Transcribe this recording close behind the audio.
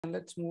And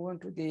let's move on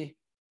to the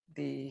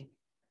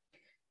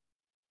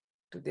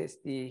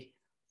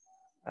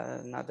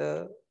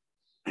another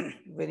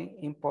very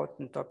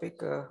important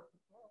topic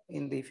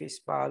in the fish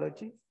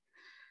biology.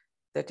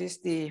 That is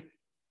the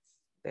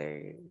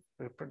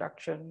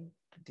reproduction,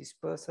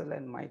 dispersal,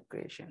 and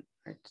migration.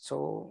 Right?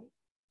 So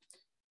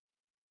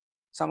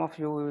some of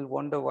you will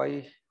wonder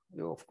why.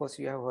 Of course,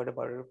 you have heard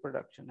about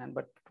reproduction,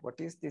 but what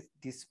is this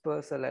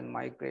dispersal and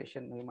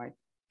migration? We might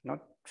not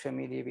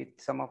familiar with.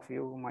 Some of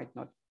you might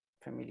not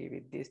familiar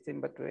with this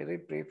thing, but very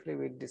briefly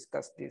we'll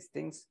discuss these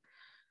things.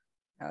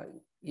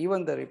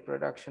 Even the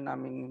reproduction, I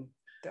mean,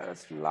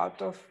 there's a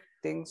lot of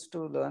things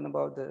to learn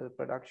about the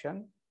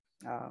reproduction.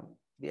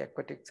 The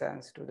aquatic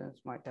science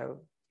students might have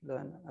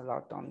learned a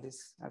lot on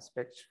this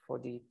aspect for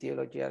the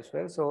theology as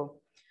well.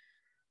 So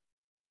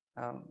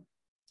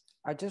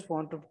I just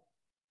want to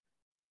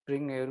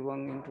bring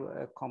everyone into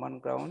a common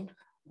ground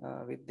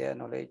with their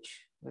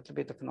knowledge, a little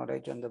bit of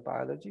knowledge on the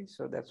biology.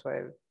 So that's why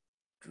I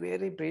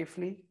very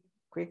briefly,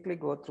 quickly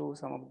go through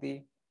some of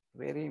the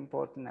very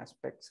important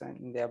aspects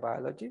in their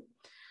biology.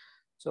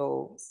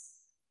 So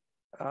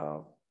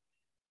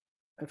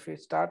if we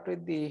start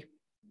with the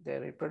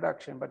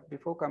reproduction, but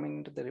before coming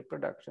into the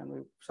reproduction, we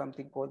have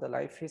something called the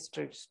life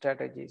history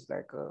strategies,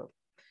 like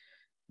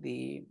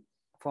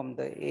from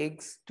the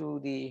eggs to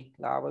the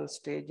larval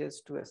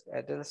stages to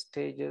adult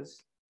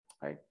stages,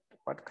 right?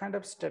 What kind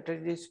of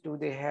strategies do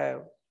they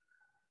have?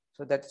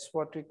 So that's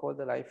what we call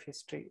the life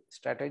history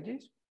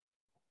strategies.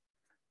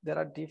 There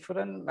are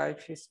different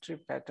life history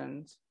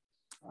patterns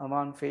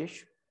among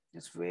fish.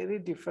 It's very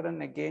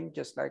different, again,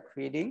 just like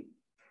feeding,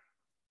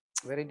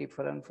 very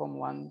different from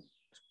one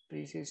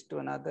species to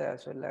another,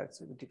 as well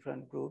as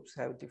different groups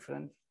have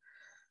different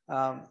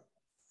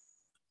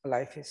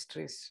life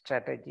history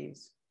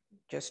strategies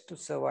just to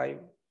survive.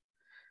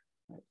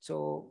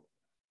 So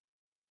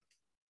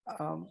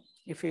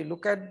if you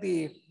look at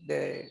the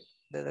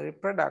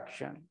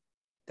reproduction,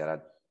 there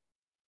are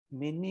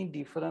many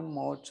different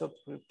modes of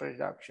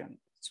reproduction.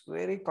 It's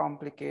very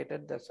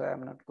complicated. That's why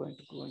I'm not going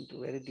to go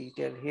into very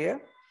detail here.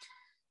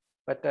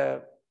 But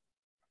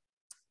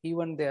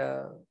even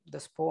the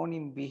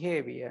spawning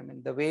behavior, I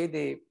mean, the way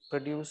they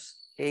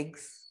produce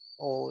eggs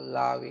or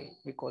larvae,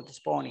 we call the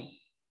spawning,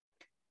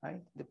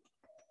 right? The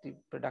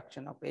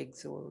production of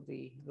eggs or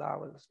the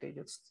larval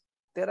stages.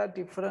 There are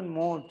different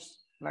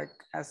modes, like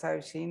as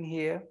I've seen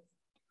here,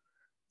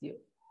 the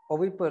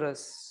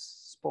oviparous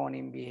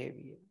spawning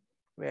behavior,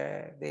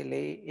 where they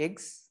lay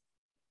eggs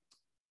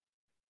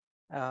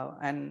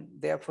and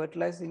they are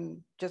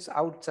fertilizing just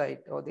outside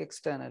or the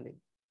externally.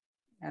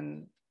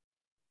 And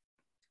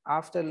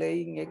after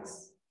laying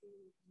eggs,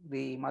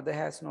 the mother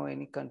has no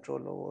any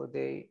control over,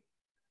 they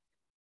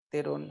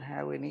don't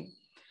have any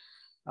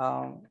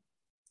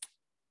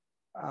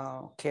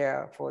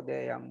care for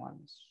their young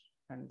ones,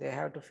 and they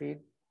have to feed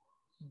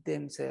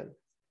themselves.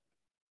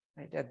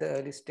 Right? At the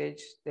early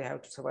stage, they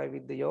have to survive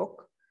with the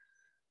yolk,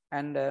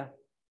 and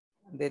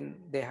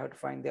then they have to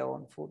find their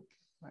own food.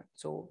 Right?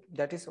 So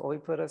that is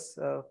oviparous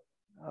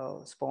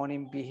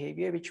spawning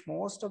behavior, which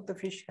most of the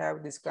fish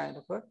have this kind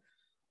of a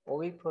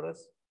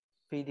oviparous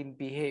feeding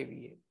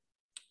behavior.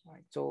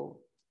 Right?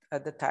 So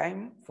at the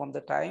time, from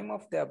the time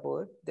of their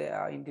birth, they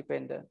are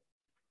independent.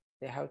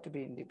 They have to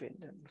be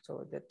independent.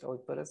 So that's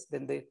oviparous.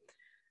 Then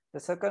the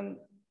second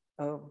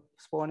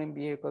spawning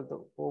behavior called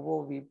the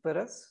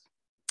ovoviviparous,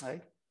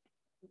 right?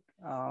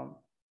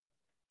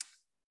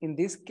 In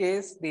this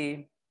case,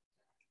 the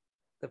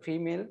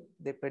female,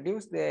 they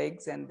produce their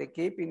eggs and they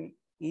keep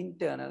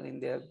internal in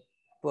their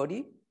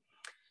body,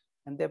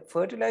 and they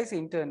fertilize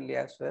internally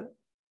as well.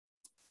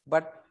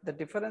 But the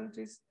difference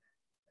is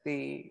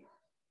they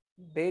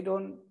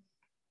don't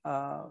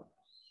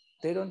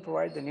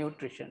provide the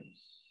nutrition,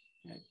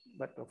 right?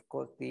 But of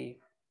course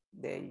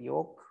their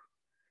yolk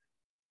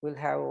will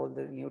have all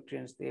the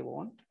nutrients they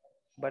want,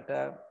 but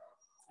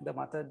the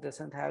mother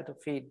doesn't have to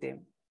feed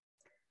them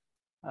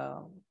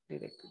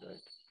directly,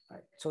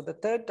 right? So the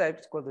third type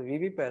is called the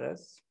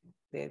viviparous.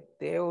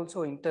 They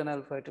also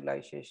internal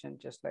fertilization,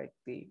 just like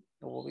the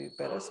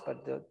oviparous,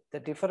 but the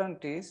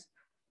difference is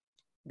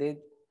the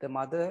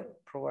mother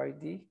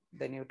provide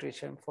the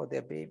nutrition for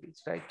their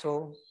babies, right?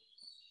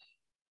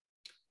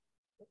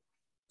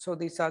 So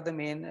these are the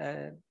main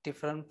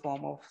different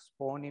form of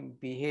spawning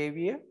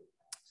behavior.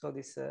 So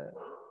this the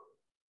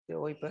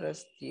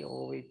oviparous, the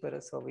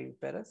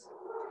oviparous.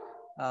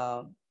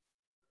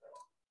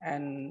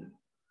 And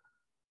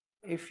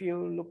if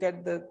you look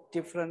at the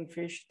different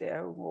fish, they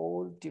have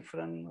all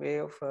different way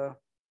of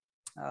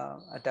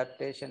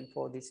adaptation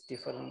for these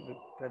different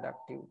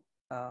reproductive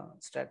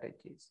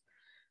strategies,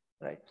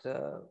 right?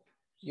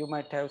 You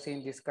might have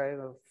seen this kind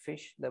of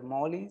fish, the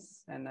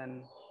mollies, and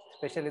then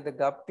especially the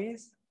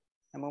guppies.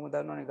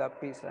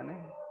 Guppies,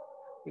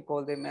 we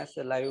call them as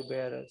the live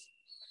bearers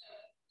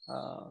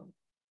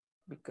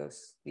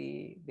because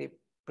they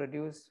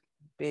produce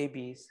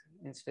babies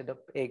instead of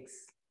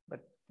eggs. But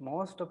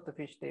most of the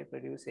fish, they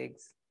produce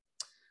eggs.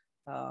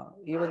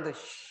 Even the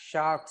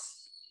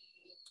sharks,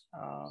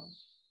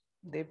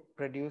 they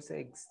produce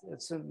eggs,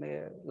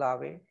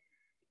 larvae,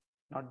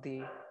 not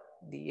the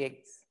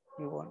eggs.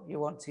 You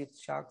won't see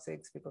sharks'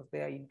 eggs because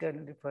they are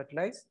internally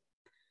fertilized,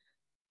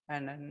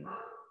 and then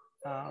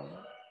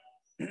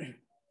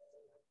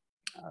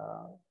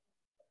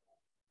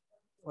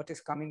what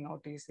is coming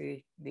out is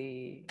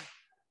the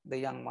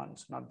young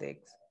ones, not the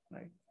eggs,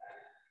 right?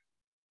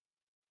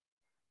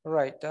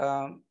 Right.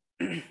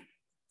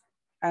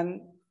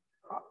 And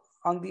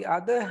on the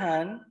other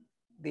hand,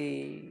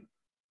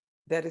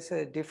 there is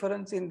a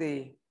difference in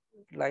the,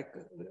 like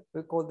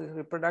we call this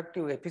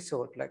reproductive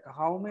episode, like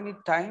how many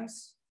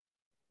times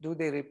do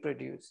they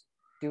reproduce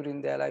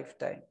during their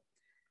lifetime,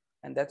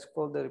 and that's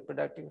called the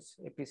reproductive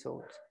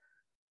episodes.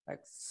 Like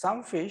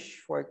some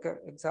fish, for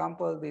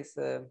example, this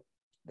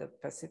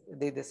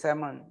the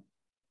salmon,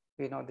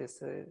 we know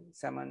this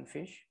salmon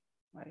fish,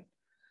 right?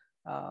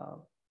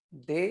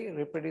 They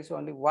reproduce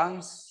only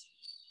once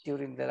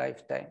during their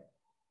lifetime.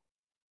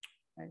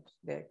 Right?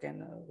 They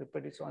can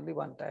reproduce only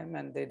one time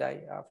and they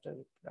die after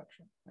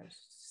reproduction. Right?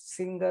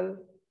 Single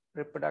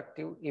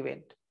reproductive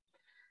event.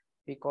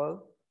 We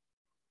call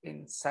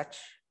in such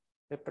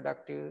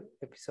reproductive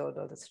episode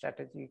or the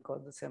strategy we call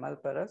the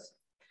semalparous.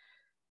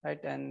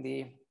 Right? And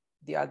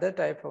the other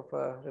type of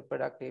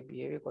reproductive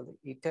behavior called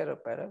the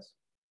heteroparous.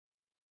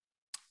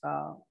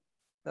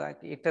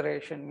 Like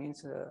iteration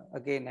means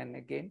again and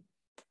again.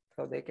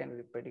 So they can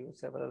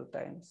reproduce several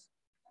times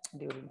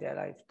during their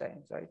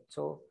lifetimes, right?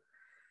 So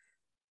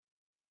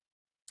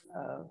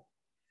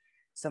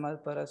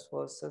semalparous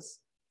versus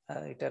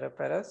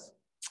heteroparous,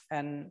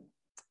 and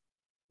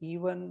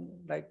even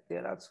like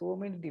there are so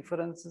many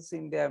differences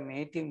in their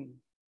mating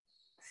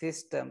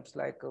systems.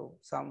 Like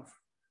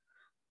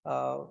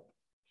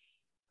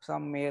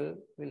some male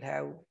will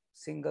have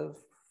single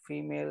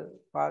female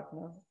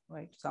partner,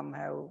 right? Some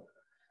have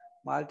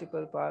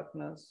multiple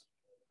partners.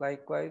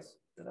 Likewise,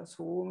 there are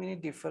so many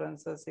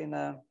differences in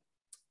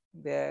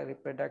their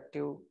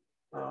reproductive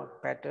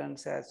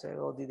patterns as well,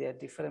 or their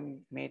different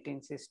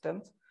mating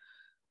systems.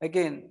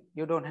 Again,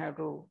 you don't have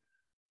to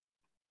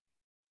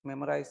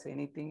memorize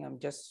anything. I'm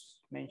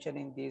just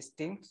mentioning these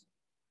things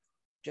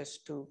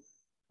just to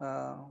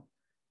have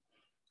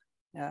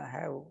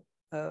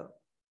an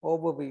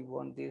overview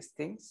on these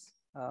things,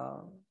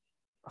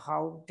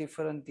 how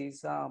different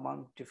these are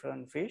among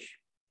different fish.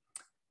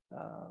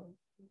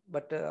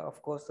 But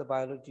of course, the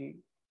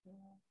biology,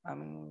 I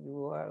mean,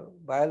 you are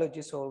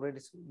biologists already,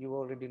 you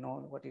already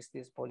know what is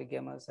this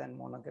polygamous and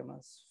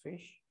monogamous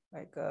fish,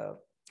 like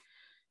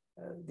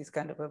this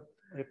kind of a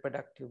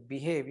reproductive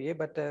behavior.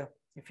 But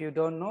if you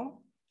don't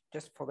know,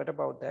 just forget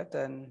about that,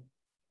 and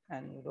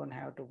you don't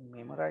have to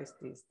memorize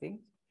these things.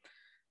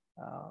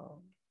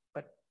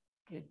 But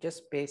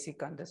just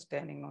basic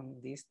understanding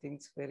on these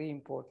things very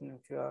important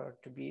if you are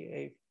to be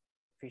a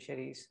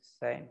fisheries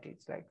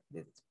scientist, like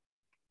this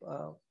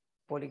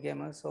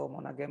polygamous or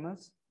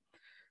monogamous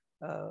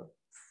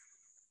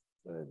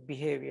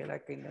behavior,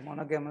 like in the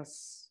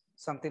monogamous,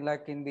 something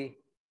like in the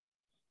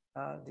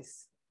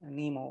this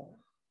Nemo,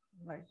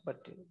 right?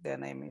 But their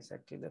name is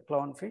actually the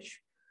clownfish.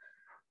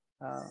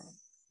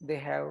 They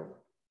have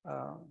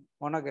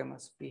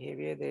monogamous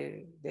behavior.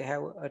 They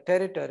have a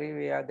territory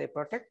where they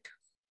protect.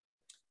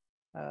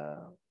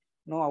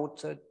 No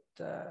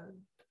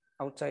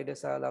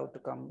outsiders are allowed to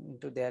come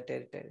into their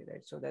territory,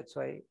 right? So that's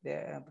why they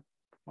are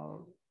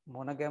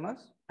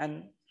monogamous.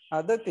 And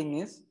other thing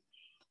is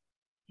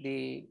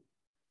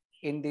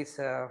in this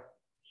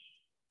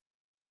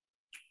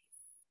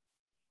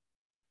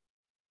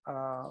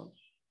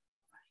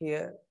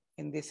here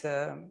in this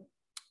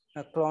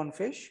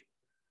clownfish,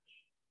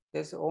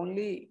 there's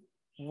only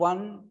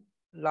one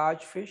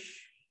large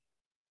fish.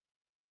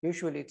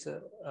 Usually it's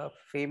a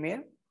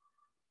female,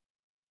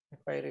 if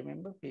I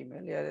remember,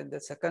 female. Yeah, and the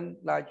second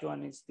large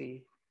one is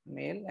the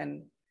male,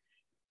 and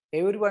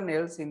everyone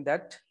else in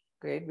that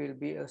grade will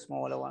be a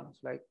smaller ones.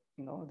 Like,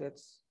 you know,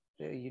 that's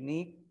a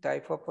unique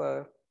type of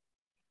a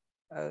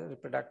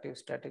reproductive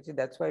strategy.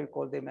 That's why we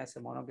call them as a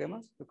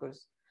monogamous,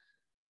 because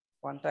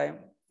one time,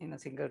 in a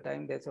single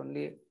time, there's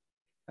only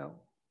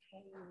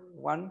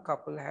one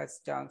couple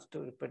has chance to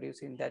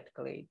reproduce in that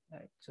clade,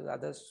 right? So the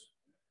others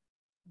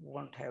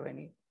won't have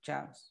any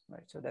chance,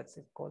 right? So that's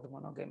it, called the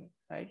monogamy,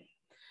 right?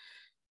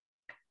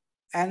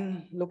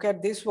 And look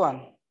at this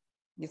one.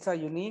 It's a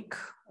unique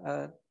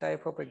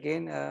type of,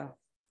 again,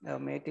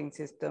 mating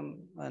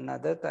system,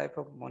 another type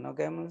of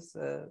monogamous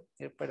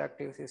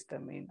reproductive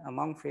system in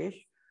among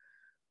fish,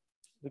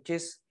 which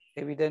is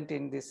evident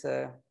in this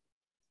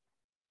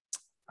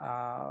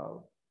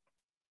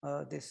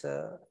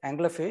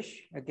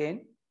anglerfish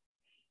again.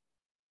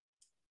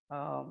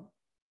 I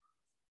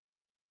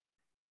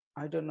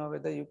don't know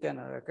whether you can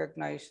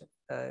recognize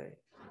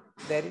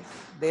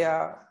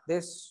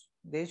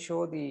they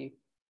show the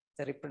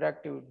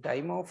reproductive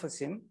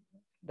dimorphism.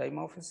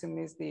 Dimorphism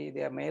is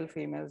their male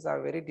females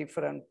are very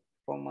different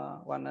from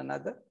one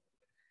another.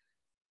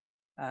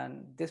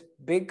 And this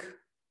big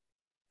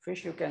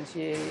fish you can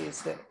see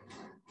is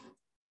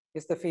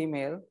the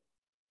female,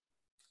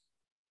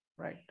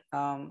 right?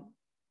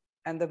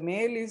 And the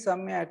male is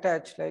somewhere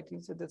attached, like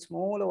so the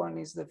smaller one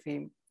is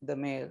the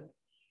male,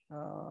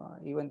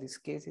 even this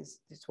case is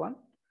this one.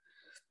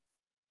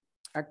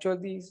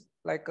 Actually, these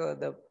like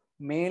the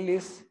male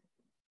is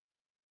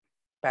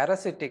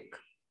parasitic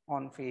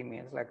on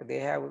females, like they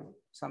have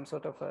some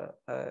sort of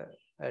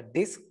a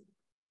disc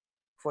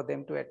for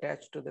them to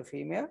attach to the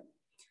female.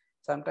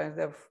 Sometimes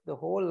the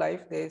whole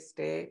life they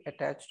stay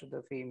attached to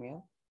the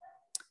female.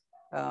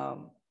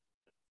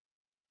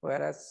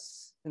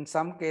 Whereas in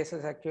some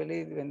cases,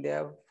 actually, when they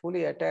are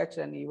fully attached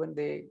and even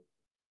they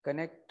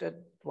connected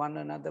one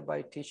another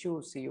by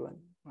tissues even,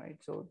 right?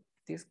 So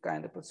this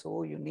kind of a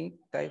so unique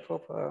type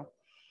of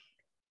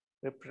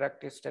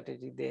reproductive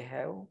strategy they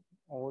have.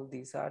 All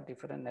these are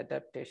different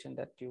adaptation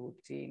that you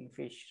would see in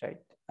fish,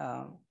 right?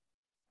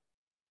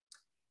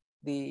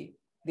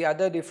 The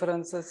other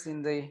differences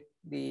in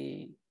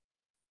the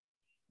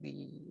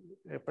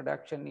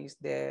reproduction is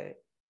the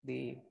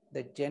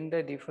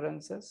gender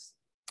differences,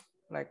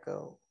 like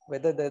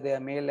whether they are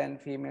male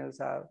and females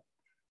are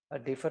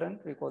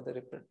different. We call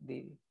the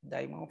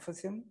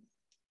dimorphism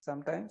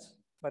sometimes,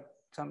 but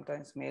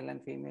sometimes male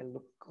and female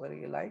look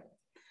very alike.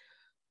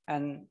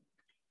 And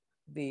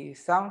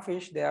some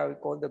fish, they are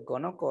called the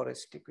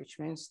gonochoristic, which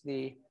means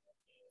the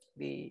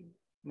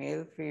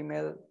male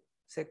female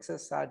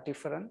sexes are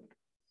different.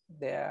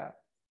 They are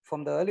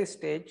from the early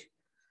stage,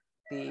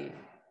 the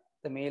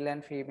male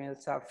and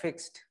females are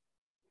fixed.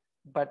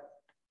 But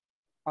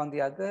on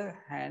the other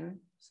hand,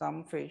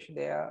 some fish,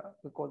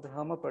 we call the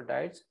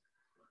hermaphrodites,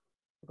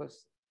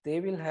 because they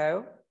will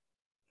have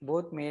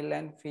both male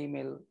and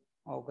female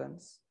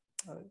organs.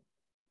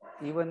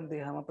 Even the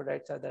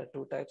hermaphrodites are there are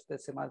two types, the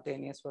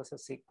simultaneous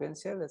versus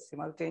sequential. The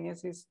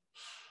simultaneous is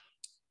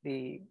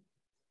the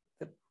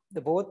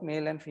both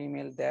male and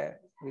female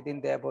there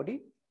within their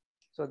body.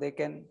 So they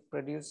can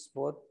produce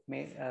both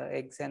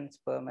eggs and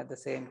sperm at the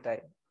same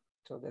time.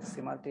 So the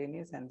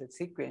simultaneous and the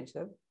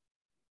sequential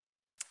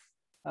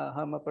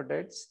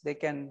hermaphrodites, they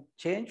can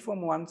change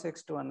from one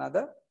sex to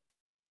another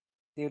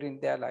during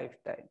their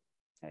lifetime.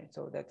 Right?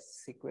 So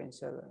that's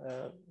sequential,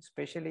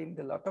 especially in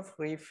a lot of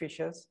reef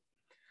fishes.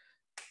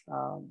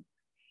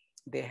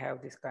 They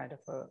have this kind of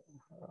a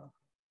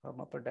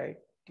hermaphrodite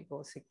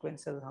or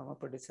sequential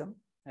hermaphrodism.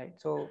 Right?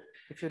 So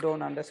if you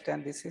don't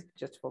understand this,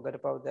 just forget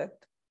about that.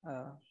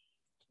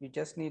 You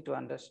just need to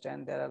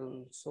understand there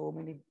are so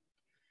many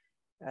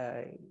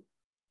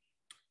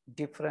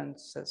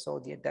differences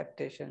or the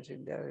adaptations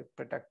in their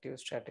reproductive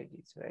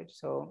strategies, right?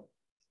 So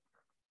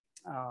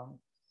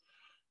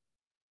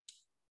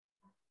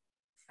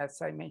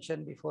as I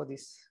mentioned before,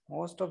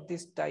 most of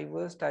these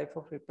diverse type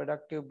of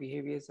reproductive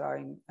behaviors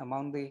are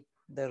among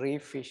the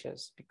reef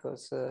fishes,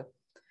 because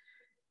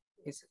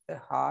it's a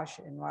harsh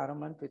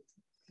environment with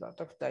a lot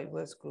of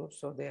diverse groups,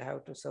 so they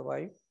have to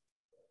survive.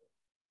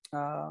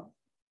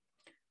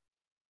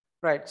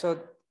 Right, so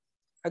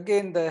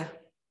again,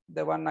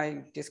 the one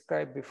I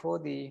described before,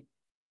 the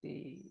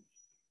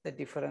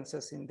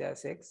differences in their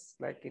sex,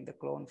 like in the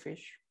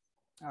clownfish,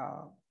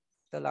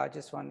 the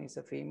largest one is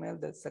a female,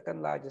 the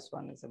second largest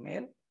one is a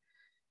male,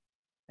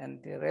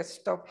 and the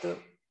rest of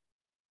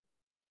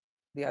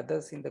the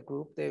others in the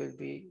group, they will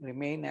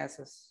remain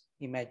as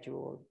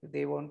immature.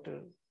 They want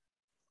to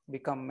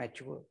become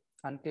mature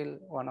until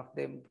one of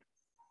them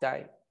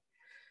die.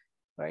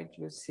 Right?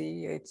 You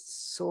see, it's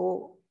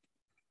so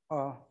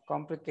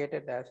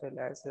complicated as well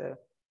as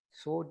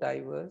so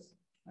diverse,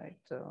 right?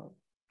 So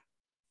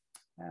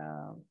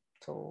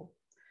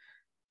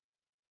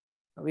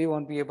we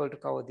won't be able to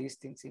cover these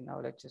things in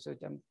our lecture, so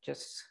I'm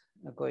just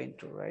going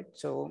to, right?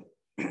 So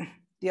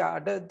the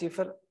other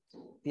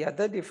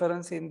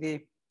difference in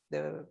the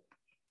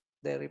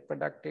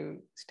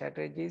reproductive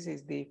strategies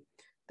is the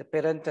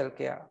parental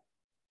care,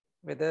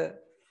 whether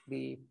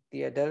the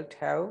adult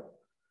have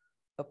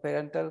a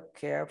parental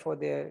care for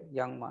their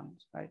young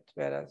ones, right?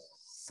 Whereas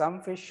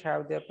some fish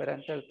have their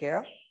parental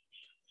care,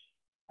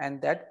 and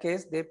in that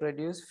case they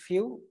produce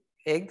few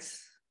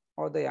eggs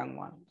or the young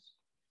ones,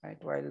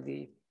 right? While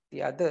the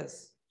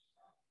others,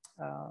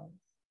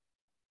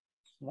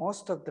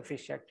 most of the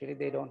fish actually,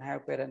 they don't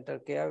have parental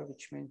care,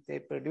 which means they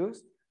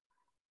produce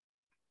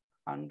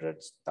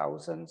hundreds,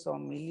 thousands, or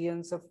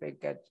millions of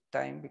eggs at a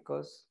time,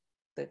 because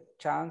the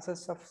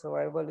chances of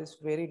survival is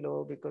very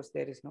low because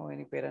there is no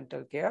any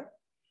parental care.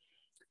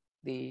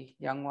 The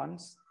young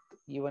ones,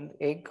 even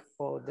egg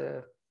for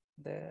the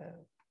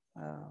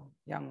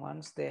young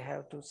ones, they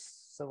have to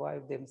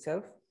survive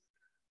themselves.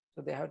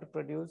 So they have to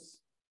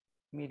produce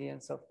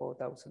millions of or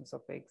thousands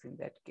of eggs in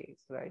that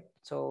case, right?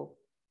 So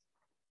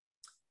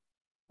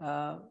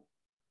the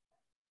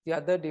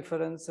other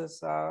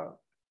differences are,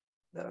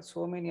 there are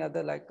so many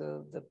other, like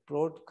the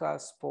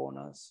broadcast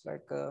spawners,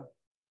 like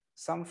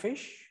some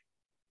fish,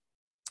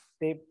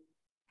 they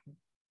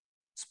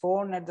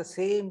spawn at the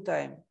same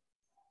time,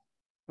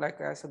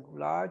 like as a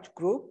large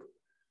group,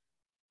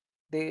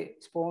 they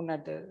spawn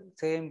at the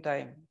same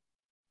time.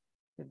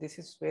 This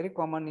is very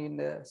common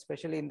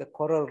especially in the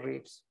coral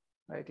reefs,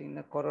 right? In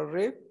the coral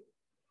reef,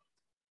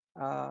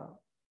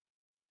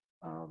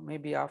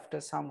 maybe after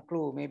some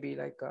clue, maybe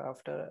like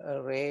after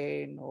a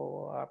rain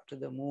or after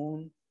the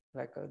moon,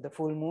 like the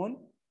full moon,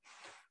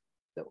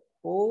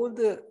 all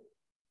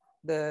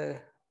the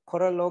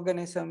coral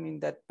organism in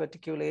that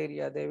particular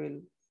area, they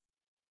will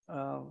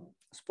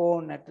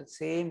spawn at the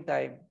same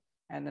time,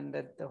 and then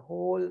the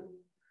whole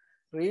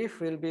reef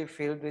will be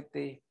filled with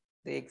the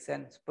eggs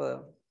and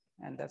sperm,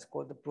 and that's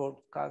called the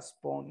broadcast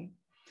spawning.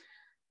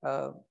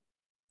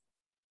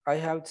 I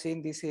have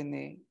seen this in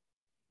the,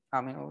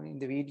 in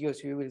the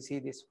videos. You will see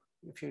this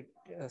if you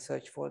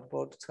search for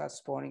broadcast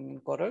spawning in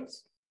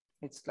corals.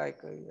 It's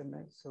like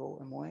so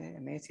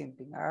amazing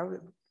thing.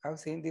 I've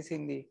seen this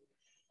in the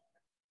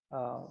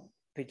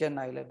Pigeon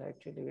Island,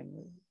 actually,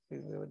 when we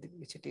were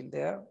visiting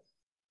there.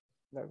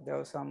 There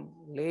was some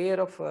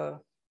layer of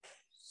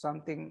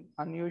something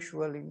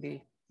unusual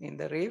in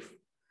the reef.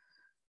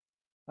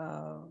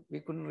 We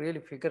couldn't really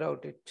figure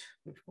out it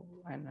before,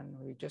 and then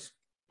we just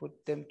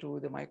put them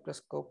through the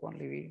microscope.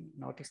 Only we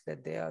noticed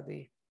that they are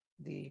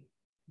the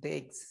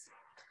eggs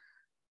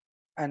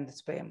and the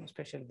sperm,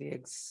 especially the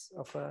eggs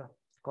of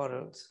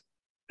corals.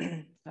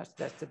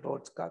 that's the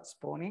broadcast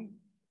spawning.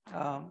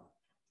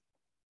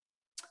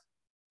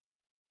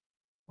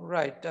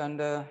 Right,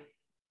 and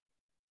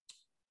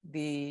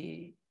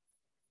the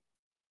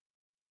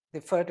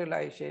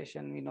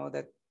fertilization, we know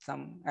that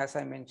some, as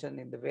I mentioned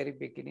in the very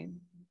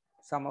beginning,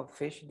 some of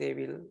fish, they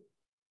will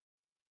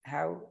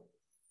have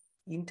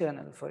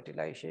internal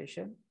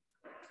fertilization,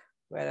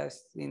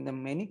 whereas in the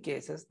many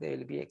cases, there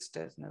will be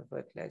external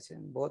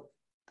fertilization. Both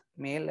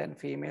male and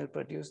female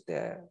produce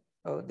they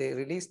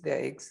release their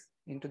eggs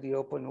into the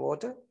open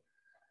water,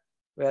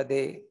 where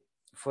they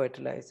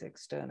fertilize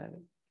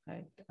externally,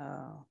 right?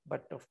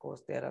 But of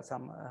course, there are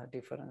some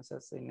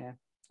differences in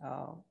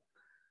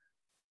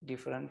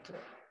different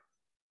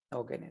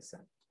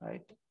organisms,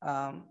 right?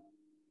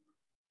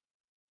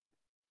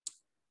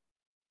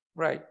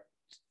 Right.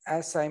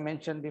 As I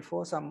mentioned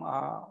before, some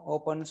are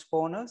open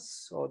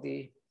spawners, or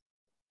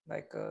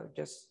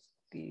just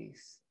the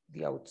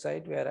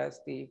outside, whereas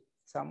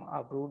some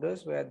are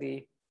brooders, where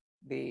they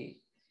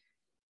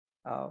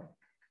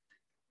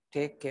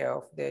take care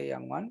of their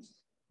young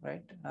ones,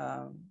 right?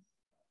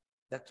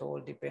 That's all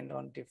depend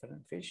on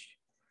different fish.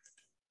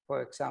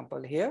 For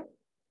example, here,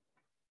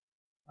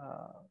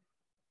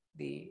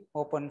 the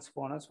open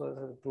spawners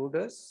versus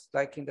brooders,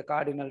 like in the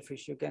cardinal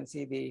fish, you can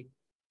see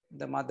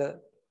the mother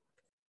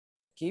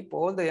keep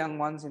all the young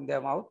ones in their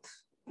mouth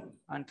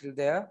until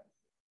they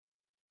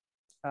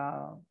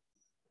are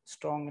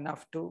strong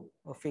enough to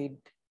feed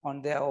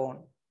on their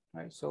own,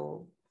 right?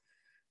 So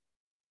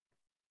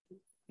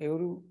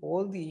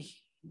all the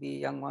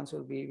young ones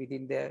will be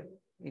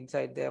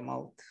inside their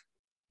mouth,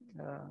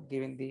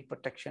 giving the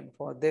protection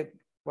for them.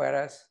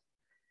 Whereas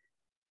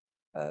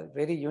a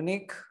very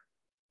unique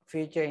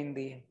feature in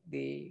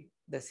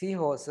the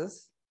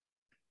seahorses,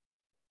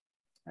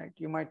 right?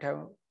 You might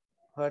have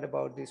heard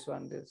about this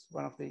one. This is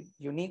one of the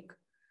unique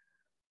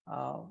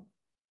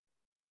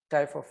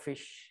type of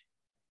fish,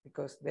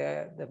 because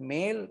the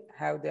male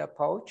have their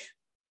pouch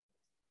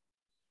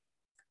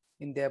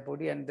in their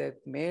body, and the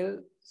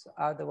males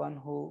are the one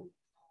who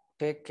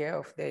take care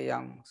of their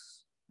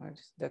youngs, right?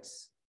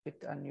 That's a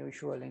bit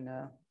unusual in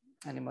an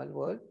animal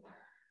world,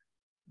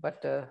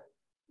 but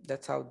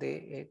that's how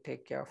they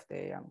take care of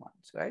their young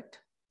ones, right?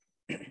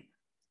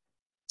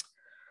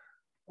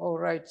 All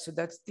right, so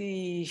that's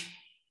the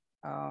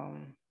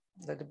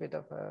little bit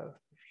of a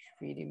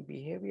feeding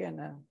behavior, and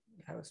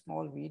have a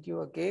small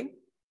video again.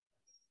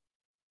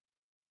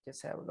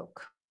 Just have a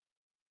look.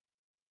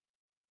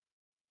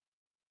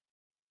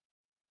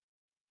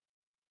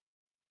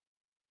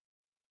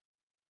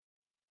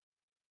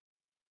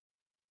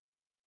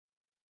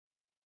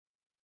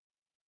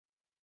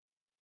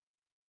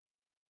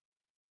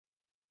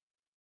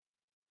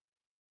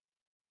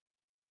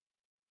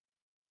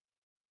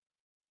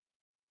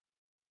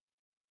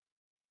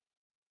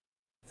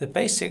 The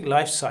basic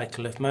life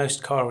cycle of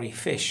most coral reef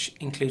fish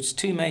includes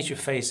two major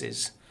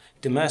phases,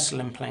 demersal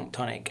and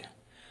planktonic.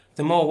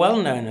 The more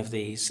well-known of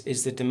these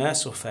is the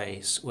demersal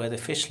phase, where the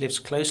fish lives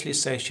closely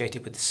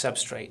associated with the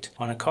substrate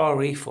on a coral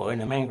reef or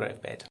in a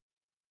mangrove bed.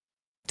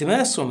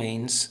 Demersal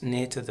means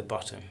near to the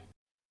bottom.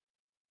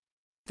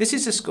 This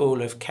is a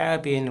school of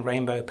Caribbean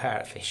rainbow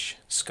parrotfish,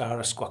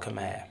 Scarus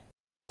guacamea.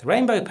 The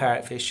rainbow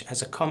parrotfish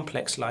has a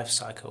complex life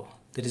cycle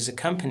that is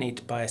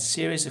accompanied by a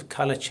series of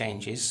colour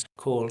changes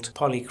called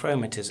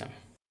polychromatism.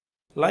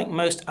 Like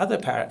most other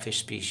parrotfish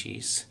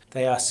species,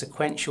 they are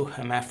sequential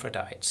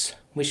hermaphrodites,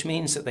 which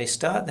means that they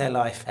start their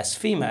life as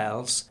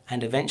females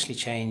and eventually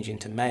change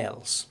into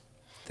males.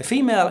 The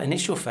female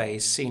initial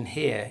phase seen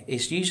here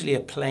is usually a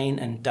plain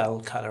and dull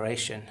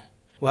coloration,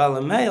 while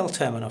the male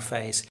terminal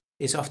phase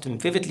is often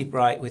vividly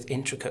bright with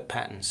intricate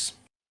patterns.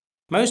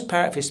 Most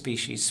parrotfish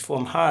species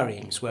form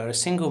harems where a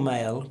single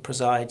male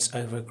presides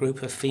over a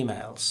group of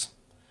females.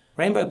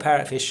 Rainbow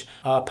parrotfish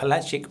are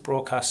pelagic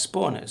broadcast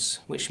spawners,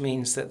 which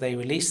means that they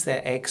release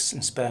their eggs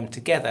and sperm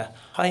together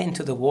high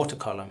into the water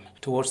column,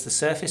 towards the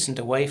surface and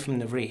away from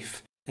the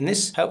reef, and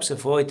this helps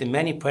avoid the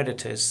many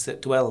predators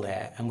that dwell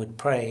there and would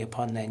prey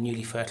upon their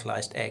newly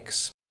fertilized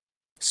eggs.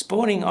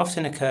 Spawning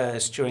often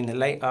occurs during the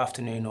late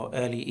afternoon or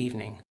early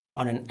evening,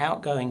 on an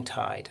outgoing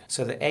tide,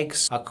 so that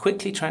eggs are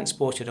quickly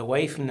transported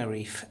away from the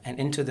reef and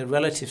into the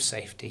relative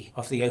safety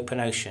of the open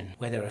ocean,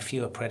 where there are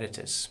fewer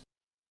predators.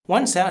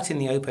 Once out in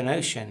the open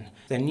ocean,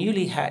 the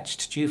newly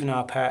hatched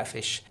juvenile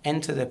parrotfish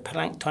enter the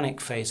planktonic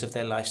phase of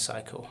their life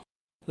cycle.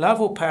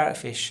 Larval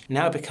parrotfish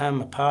now become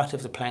a part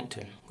of the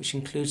plankton, which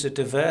includes a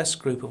diverse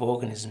group of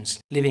organisms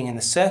living in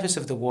the surface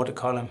of the water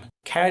column,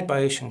 carried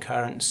by ocean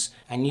currents,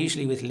 and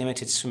usually with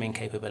limited swimming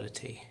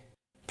capability.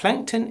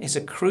 Plankton is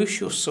a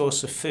crucial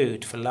source of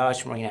food for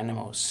large marine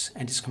animals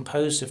and is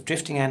composed of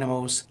drifting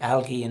animals,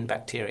 algae, and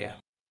bacteria.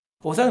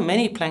 Although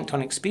many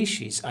planktonic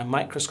species are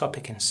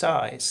microscopic in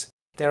size,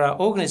 there are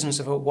organisms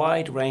of a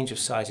wide range of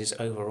sizes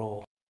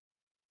overall.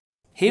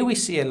 Here we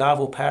see a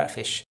larval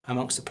parrotfish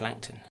amongst the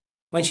plankton.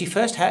 When she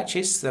first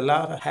hatches, the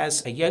larva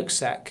has a yolk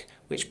sac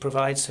which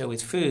provides her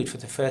with food for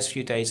the first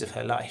few days of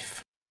her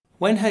life.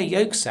 When her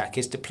yolk sac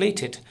is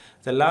depleted,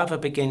 the larva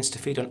begins to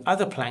feed on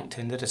other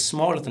plankton that are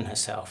smaller than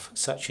herself,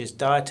 such as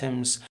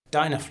diatoms,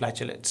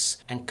 dinoflagellates,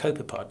 and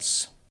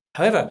copepods.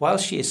 However, while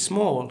she is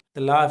small,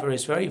 the larva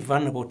is very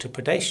vulnerable to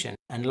predation,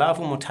 and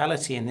larval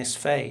mortality in this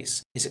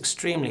phase is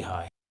extremely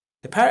high.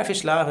 The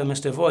parrotfish larva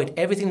must avoid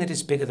everything that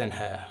is bigger than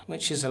her,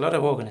 which is a lot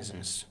of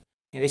organisms.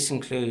 This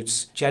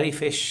includes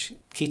jellyfish,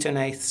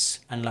 chetonaths,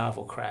 and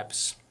larval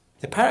crabs.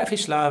 The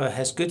parrotfish larva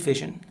has good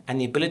vision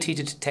and the ability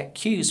to detect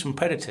cues from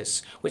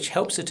predators, which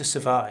helps her to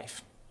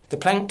survive. The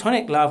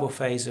planktonic larval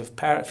phase of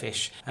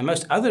parrotfish and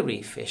most other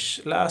reef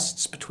fish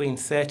lasts between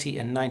 30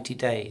 and 90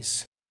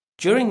 days.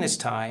 During this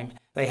time,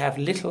 they have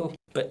little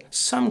but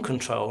some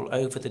control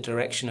over the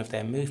direction of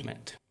their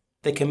movement.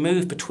 They can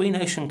move between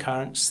ocean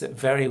currents that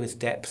vary with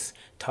depth,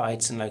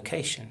 tides, and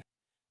location.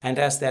 And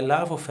as their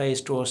larval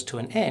phase draws to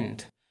an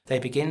end, they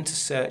begin to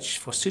search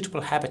for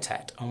suitable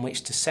habitat on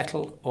which to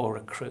settle or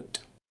recruit.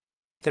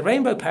 The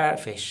rainbow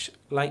parrotfish,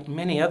 like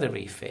many other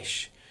reef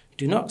fish,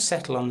 do not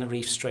settle on the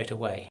reef straight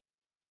away.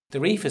 The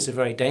reef is a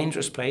very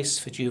dangerous place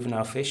for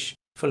juvenile fish,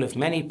 full of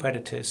many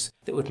predators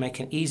that would make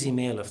an easy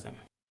meal of them.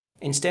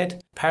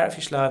 Instead,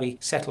 parrotfish larvae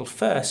settle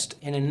first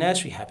in a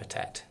nursery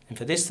habitat, and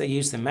for this they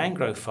use the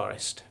mangrove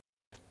forest.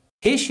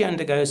 Here she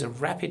undergoes a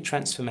rapid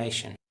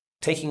transformation,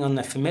 taking on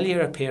the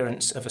familiar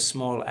appearance of a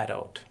small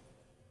adult.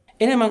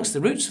 In amongst the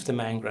roots of the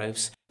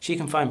mangroves, she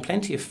can find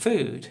plenty of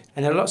food,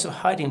 and there are lots of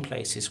hiding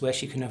places where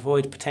she can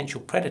avoid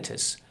potential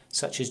predators,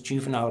 such as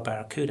juvenile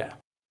barracuda.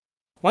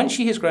 Once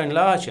she has grown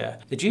larger,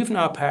 the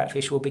juvenile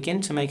parrotfish will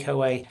begin to make her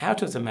way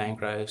out of the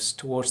mangroves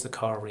towards the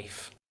coral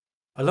reef.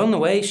 Along the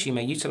way, she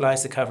may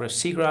utilize the cover of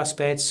seagrass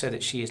beds so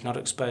that she is not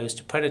exposed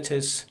to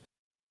predators.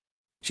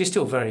 She's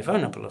still very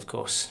vulnerable, of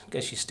course,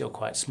 because she's still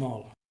quite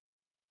small.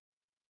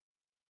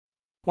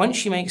 Once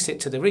she makes it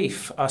to the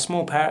reef, our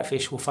small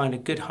parrotfish will find a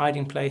good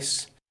hiding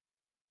place.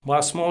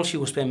 While small, she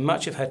will spend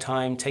much of her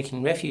time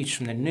taking refuge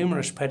from the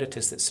numerous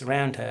predators that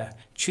surround her,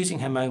 choosing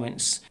her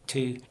moments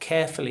to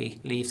carefully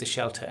leave the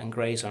shelter and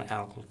graze on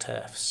algal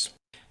turfs.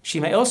 She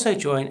may also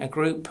join a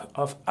group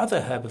of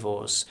other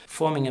herbivores,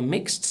 forming a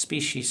mixed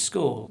species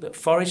school that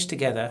forage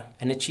together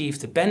and achieve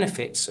the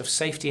benefits of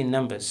safety in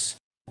numbers.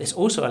 This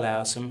also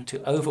allows them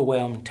to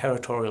overwhelm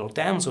territorial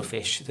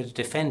damselfish that are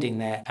defending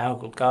their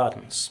algal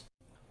gardens.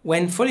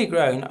 When fully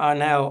grown, our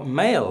now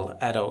male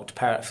adult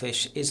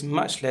parrotfish is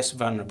much less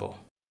vulnerable.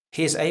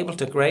 He is able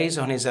to graze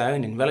on his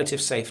own in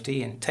relative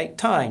safety and take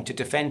time to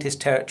defend his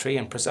territory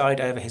and preside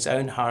over his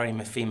own harem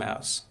of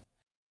females.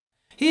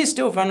 He is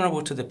still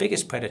vulnerable to the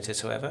biggest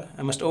predators, however,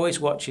 and must always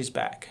watch his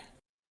back.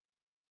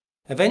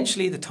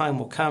 Eventually, the time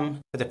will come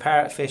for the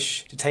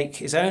parrotfish to take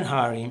his own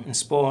harem and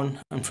spawn,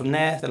 and from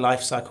there the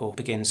life cycle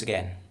begins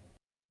again.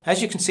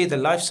 As you can see, the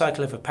life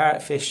cycle of a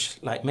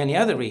parrotfish, like many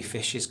other reef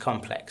fish, is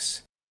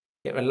complex.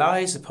 It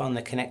relies upon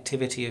the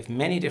connectivity of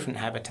many different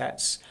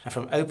habitats, and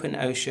from open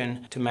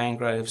ocean to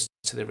mangroves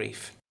to the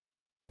reef.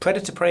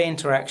 Predator-prey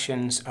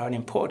interactions are an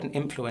important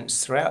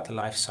influence throughout the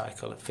life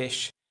cycle of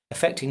fish,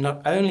 affecting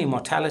not only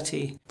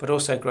mortality but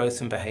also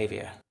growth and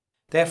behaviour.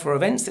 Therefore,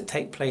 events that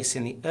take place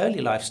in the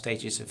early life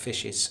stages of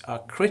fishes are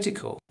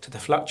critical to the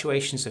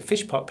fluctuations of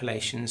fish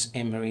populations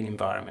in marine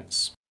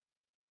environments.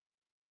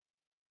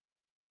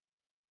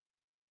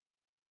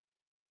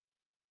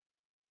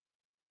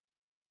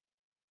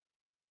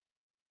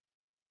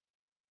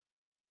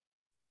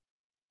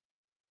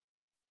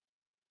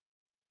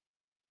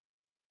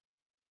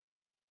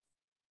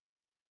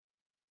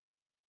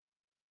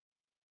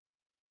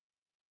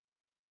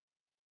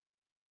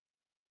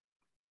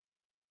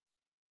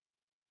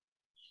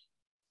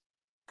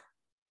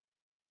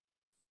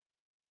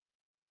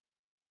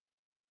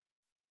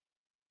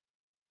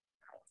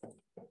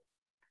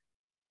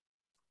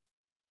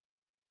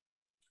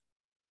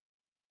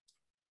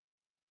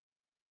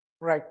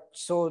 Right,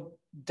 so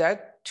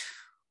that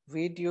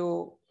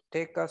video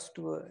take us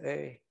to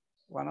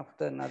one of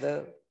the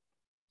another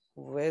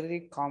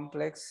very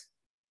complex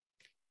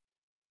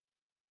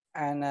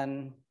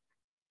and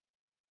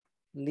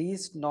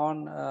least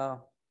known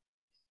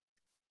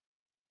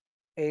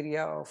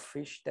area of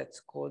fish,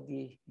 that's called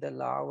the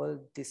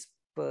larval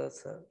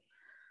dispersal,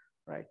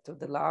 right? So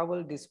the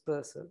larval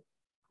dispersal,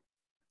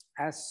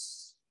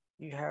 as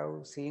you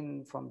have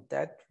seen from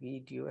that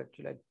video,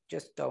 actually, I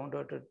just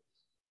downloaded.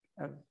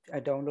 I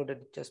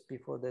downloaded it just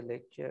before the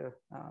lecture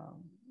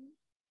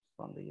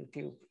from the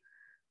YouTube.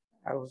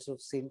 I also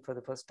seen for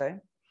the first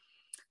time.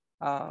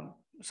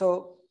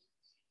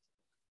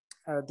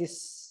 This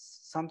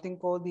something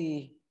called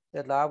the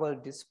larval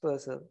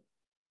dispersal.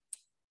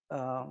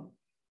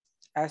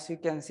 As you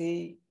can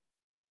see,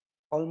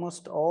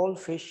 almost all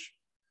fish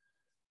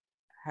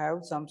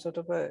have some sort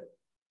of a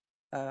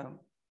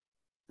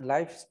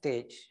life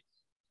stage,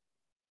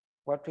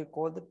 what we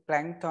call the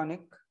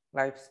planktonic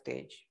life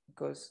stage,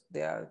 because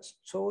they are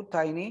so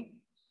tiny,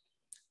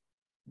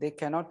 they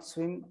cannot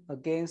swim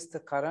against the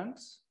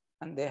currents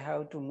and they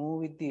have to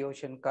move with the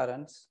ocean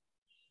currents.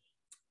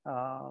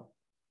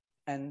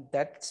 And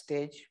that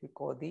stage we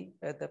call the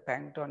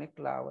planktonic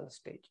larval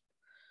stage.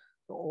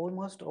 So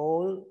almost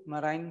all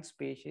marine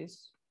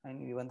species,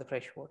 and even the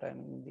freshwater, I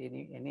mean,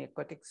 any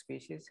aquatic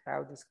species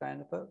have this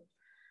kind of a,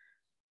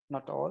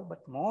 not all,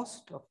 but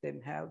most of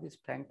them have this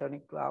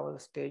planktonic larval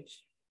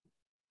stage,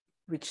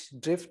 which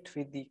drift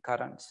with the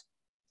currents.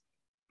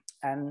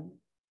 And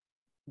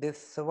the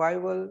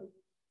survival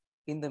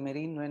in the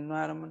marine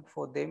environment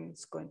for them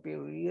is going to be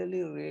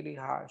really, really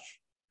harsh.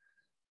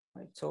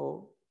 Right?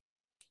 So,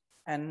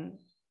 and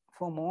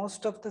for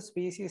most of the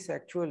species,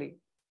 actually,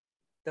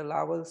 the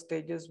larval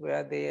stages,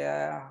 where they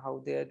are,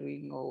 how they are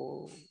doing,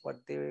 or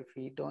what they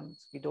feed on,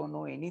 we don't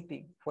know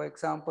anything. For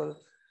example,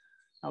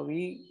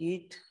 we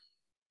eat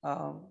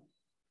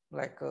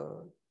like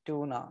a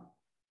tuna,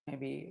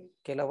 maybe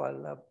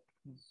kelawalla,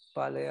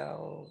 palaya,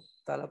 or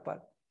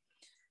talapat,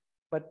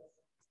 but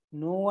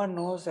no one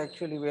knows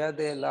actually where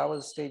their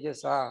larval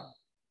stages are.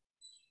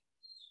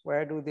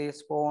 Where do they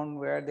spawn,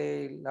 where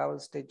their larval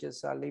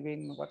stages are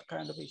living, what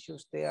kind of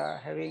issues they are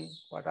having,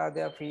 what are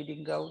their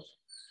feeding grounds.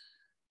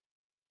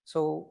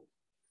 So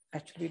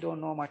actually we don't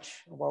know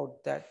much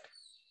about that.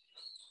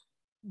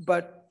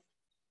 But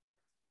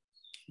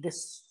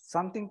this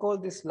something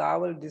called this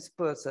larval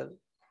dispersal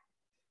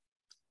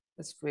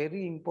is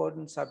very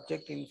important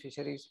subject in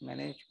fisheries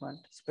management,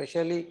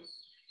 especially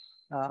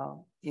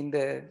in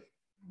the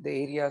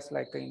areas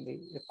like in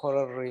the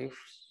coral reefs.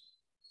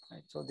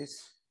 Right? So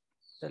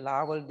the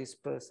larval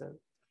dispersal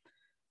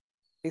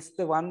is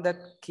the one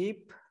that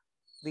keep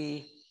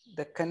the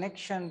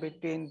connection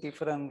between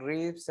different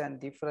reefs and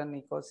different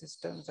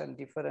ecosystems and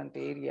different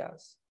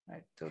areas.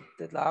 Right? So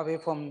the larvae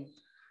from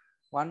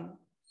one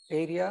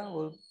area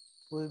will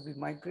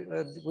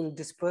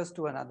disperse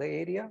to another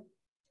area,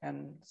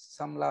 and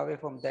some larvae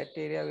from that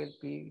area will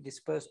be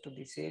dispersed to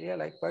this area.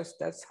 Likewise,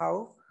 that's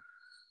how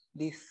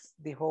the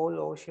whole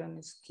ocean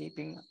is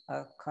keeping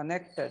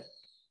connected.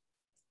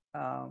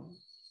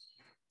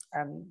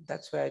 And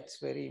that's why it's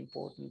very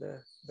important,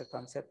 the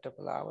concept of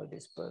larval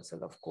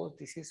dispersal. Of course,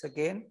 this is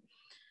again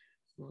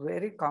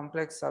very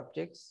complex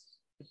subjects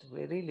with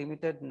very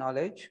limited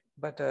knowledge,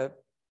 but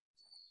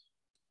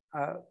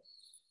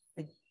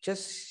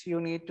just you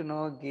need to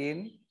know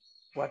again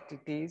what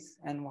it is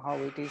and how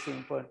it is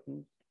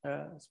important,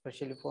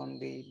 especially from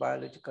the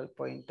biological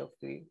point of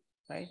view,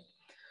 right?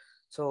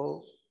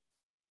 So,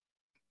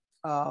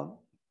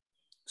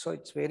 so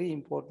it's very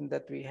important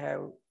that we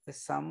have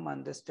some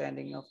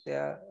understanding of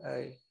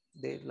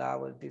the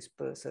larval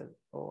dispersal,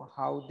 or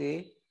how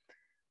they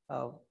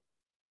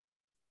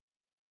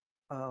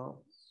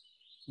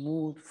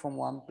move from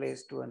one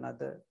place to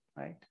another,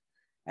 right?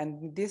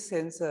 And in this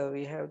sense,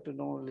 we have to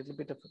know a little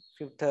bit of a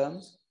few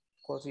terms.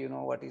 Of course, you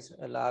know what is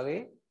a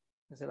larvae.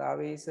 A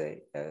larvae is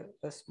a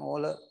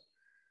smaller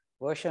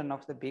version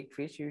of the big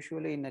fish,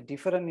 usually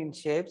different in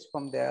shapes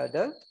from the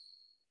adult,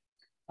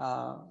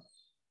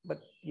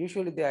 but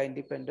usually they are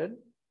independent.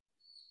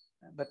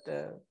 But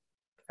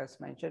as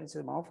mentioned, it's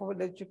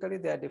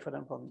morphologically they are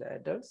different from the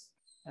adults,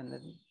 and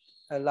then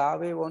a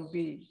larvae won't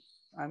be,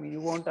 I mean,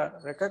 you won't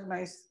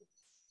recognize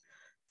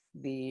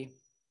the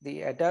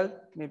adult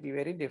may be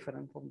very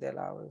different from the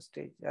larval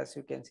stage. As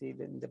you can see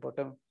in the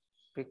bottom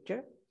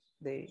picture,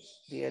 the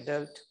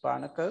adult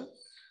barnacle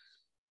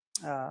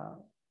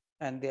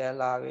and their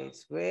larvae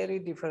is very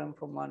different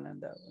from one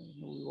another.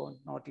 We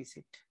won't notice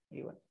it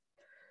even.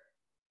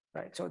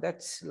 Right, so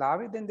that's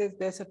larvae. Then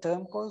there's a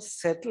term called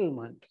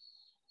settlement.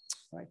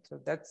 Right, so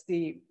that's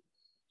the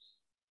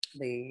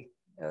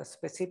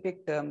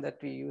specific term that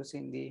we use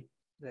in the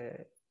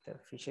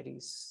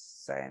fisheries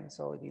science,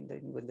 or in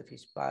the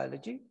fish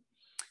biology.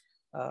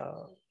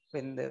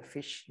 When the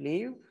fish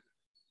leave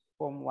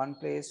from one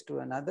place to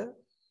another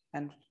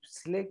and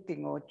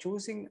selecting or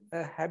choosing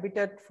a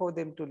habitat for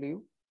them to live,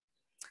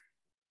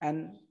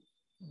 and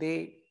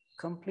they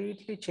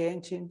completely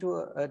change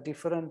into a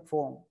different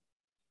form,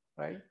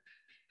 right?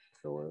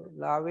 So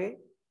larvae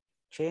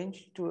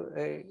change to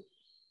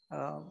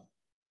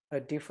a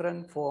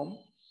different form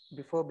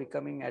before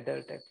becoming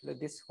adult. Actually,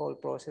 this whole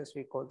process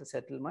we call the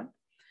settlement.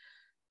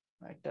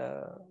 Right?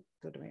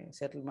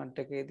 Settlement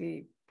එකේදී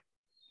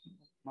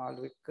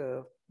මාළුවෙක්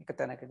එක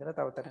තැනක ඉඳලා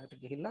තව තැනකට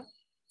ගිහිල්ලා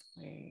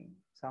මේ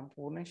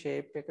සම්පූර්ණ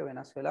shape එක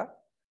වෙනස් වෙලා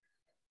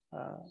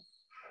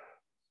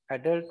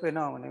adult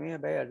වෙනවම නෙමෙයි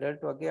හැබැයි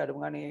adult වගේ අඩුම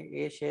ගානේ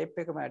ඒ shape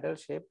එකම adult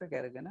shape එක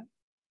අරගෙන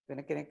වෙන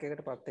කෙනෙක්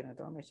එකට පත් වෙනවා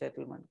තමයි මේ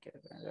settlement කියලා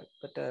කියන්නේ.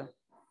 But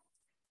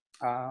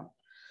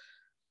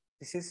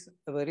this is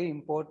a very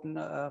important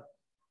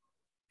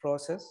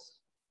process,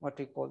 what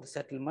we call the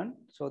settlement.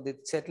 So the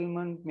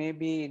settlement may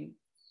be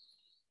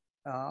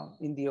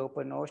in the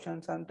open ocean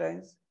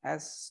sometimes,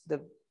 as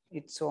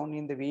it's shown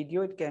in the video.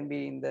 It can be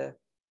in the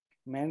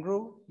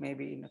mangrove,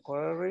 maybe in the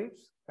coral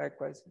reefs.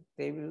 Likewise,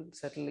 they will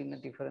settle in a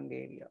different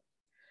area.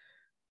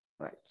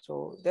 Right. So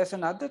there's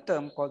another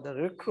term called the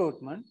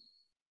recruitment.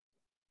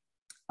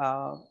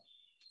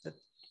 The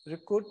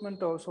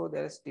recruitment also,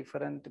 there's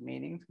different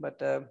meanings, but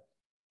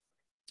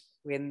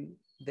when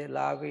the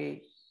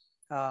larvae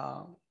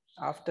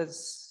after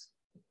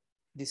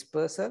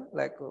dispersal,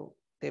 like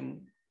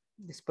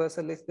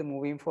dispersal is the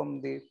moving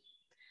from the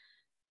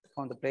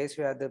place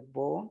where they're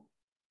born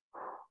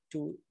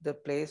to the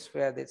place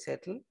where they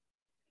settle,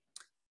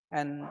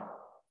 and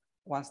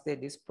once they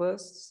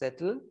disperse,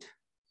 settled,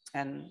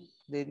 and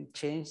then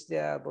change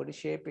their body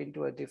shape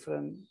into a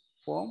different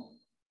form,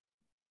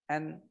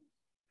 and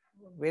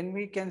when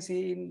we can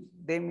see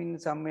them in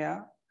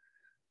somewhere,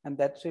 and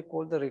that's we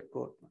call the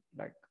recruitment.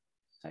 Like,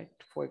 right?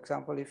 For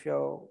example, if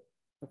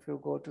you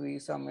go to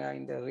eat somewhere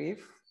in the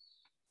reef,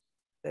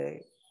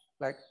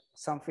 like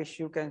some fish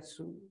you can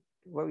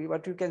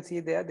what you can see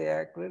there, they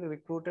are actually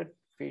recruited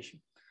fish,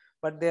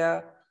 but they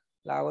are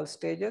larval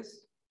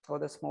stages, or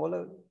the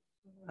smaller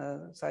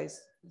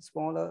size,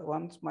 smaller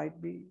ones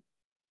might be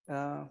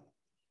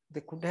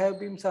they could have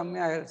been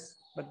somewhere else,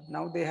 but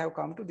now they have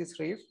come to this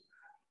reef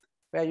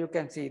where you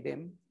can see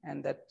them,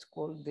 and that's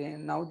called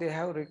now they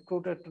have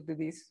recruited to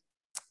this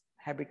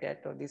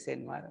habitat or this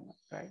environment,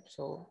 right?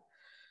 So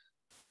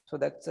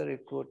that's a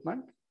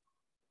recruitment.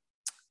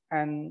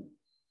 And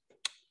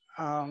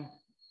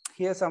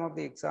here are some of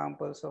the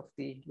examples of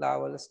the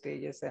larval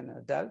stages and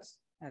adults.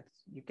 As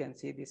you can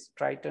see, this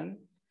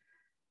triton,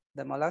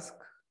 the mollusk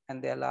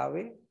and their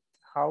larvae,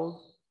 how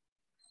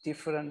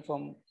different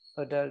from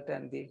adult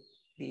and the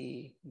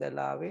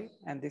larvae.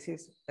 And this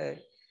is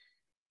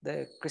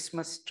the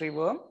Christmas tree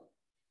worm.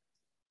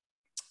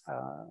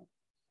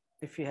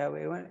 If you have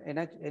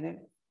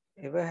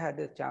ever had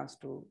a chance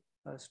to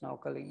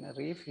snorkel in a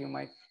reef, you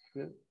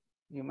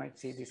might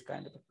see this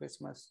kind of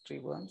Christmas tree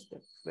worms.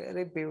 They're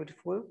very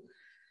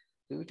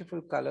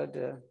beautiful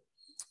colored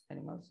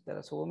animals. There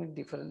are so many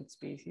different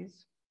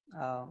species.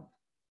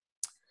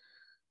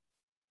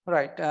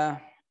 Right.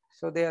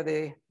 So they are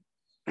the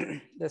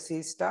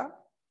sea star.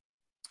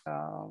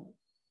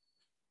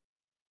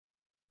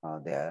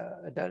 They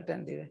are adult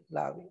and the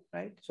larvae,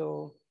 right?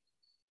 So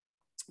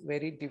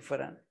very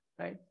different,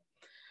 right?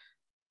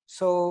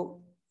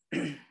 So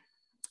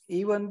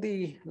even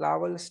the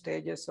larval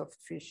stages of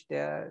fish, they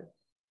are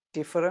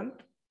different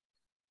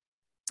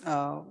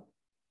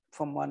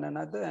from one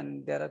another,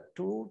 and there are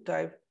two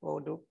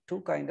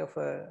kind of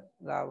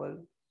larval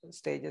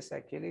stages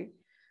actually.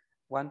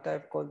 One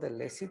type called the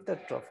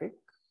lecithotrophic.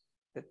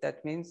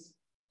 That means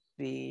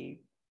these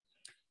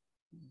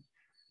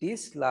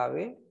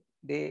larvae,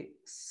 they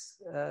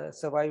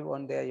survive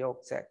on their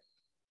yolk sac,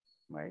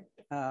 right?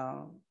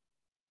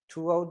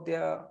 Throughout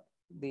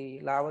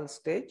the larval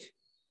stage,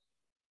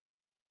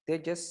 they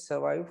just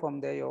survive from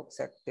their yolk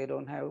sac. They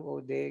don't have,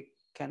 or they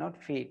cannot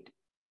feed.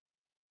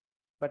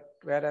 But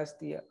whereas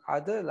the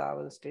other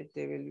larval stage,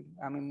 they will,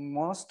 I mean,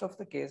 most of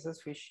the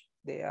cases, fish,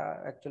 they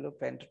are actually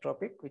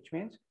pentotrophic, which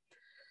means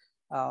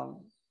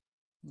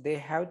they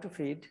have to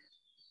feed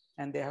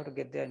and they have to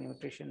get their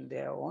nutrition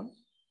their own,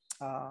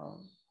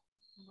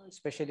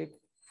 especially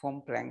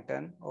from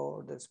plankton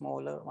or the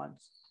smaller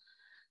ones,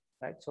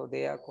 right? So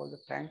they are called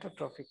the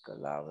planktotrophic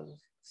larval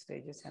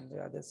stages, and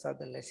the others are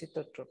the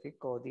lecithotrophic,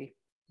 or the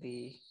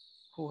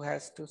who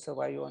has to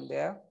survive on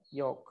their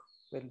yolk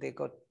when they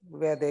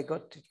where they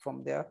got it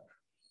from the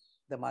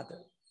mother,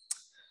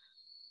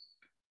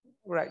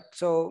 right?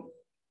 So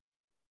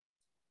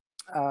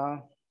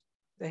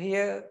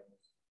here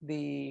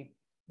the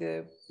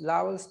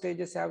larval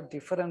stages have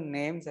different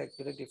names,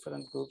 actually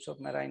different groups of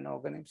marine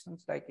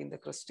organisms. Like in the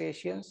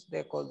crustaceans,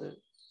 they're called the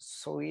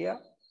zoea,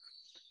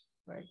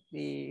 right?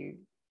 The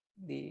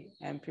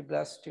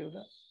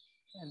amphiblastula,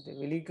 and the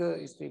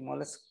villiger is the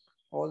mollusk,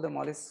 all the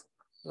mollusk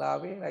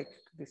larvae like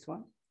this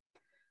one.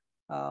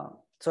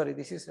 Sorry,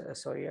 this is a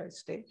zoea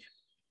stage.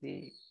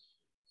 The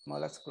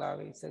mollusk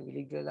larvae is a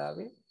villiger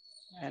larvae,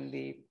 and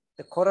the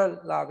coral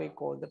larvae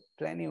called the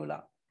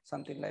planula,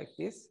 something like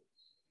this.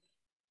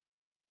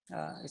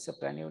 It's a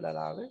planula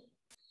larvae.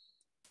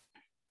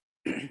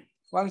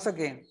 Once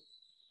again,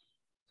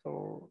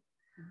 so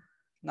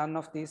none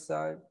of these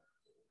are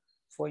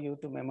for you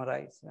to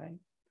memorize, right?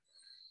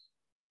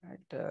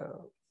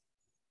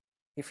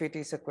 If it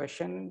is a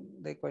question,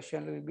 the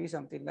question will be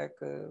something like,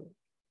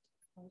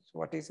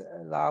 what is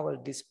larval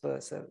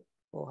dispersal,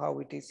 or how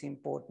it is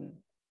important,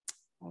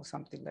 or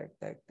something like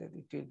that. That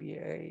it will be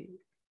a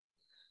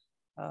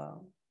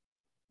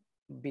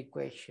big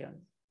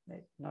question,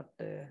 right? Not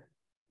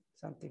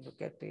something to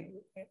get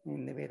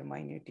in the very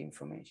minute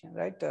information,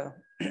 right?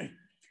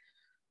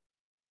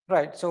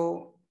 Right.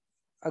 So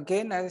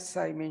again, as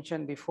I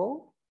mentioned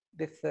before,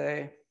 this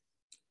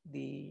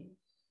the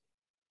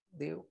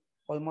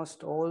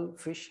almost all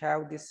fish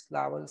have this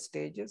larval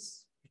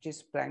stages, which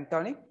is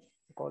planktonic,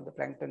 called the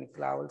planktonic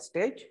larval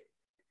stage,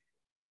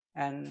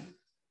 and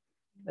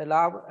the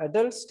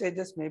adult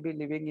stages may be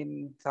living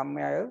in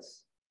somewhere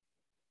else.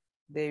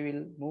 They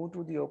will move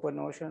to the open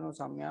ocean or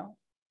somewhere,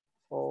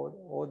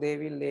 or they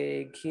will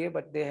lay egg here,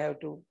 but they have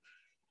to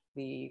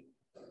the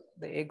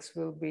eggs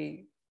will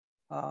be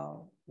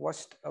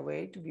washed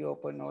away to the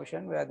open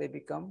ocean where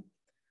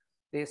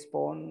they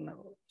spawn,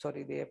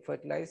 sorry, they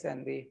fertilize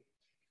and they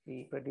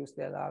produce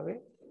their larvae,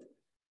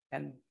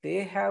 and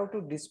they have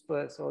to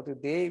disperse, or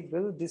they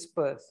will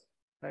disperse,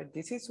 right?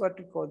 This is what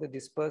we call the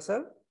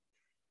dispersal.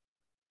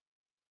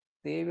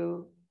 They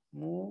will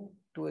move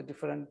to a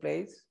different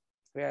place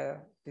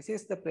where this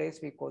is the place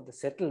we call the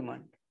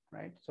settlement,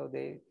 right? So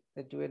the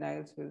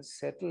juveniles will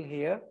settle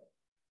here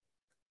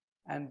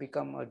and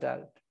become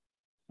adult,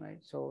 right?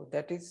 So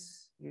that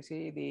is, you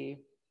see,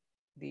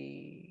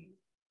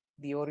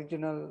 the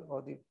original,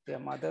 or the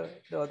mother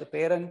or the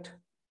parent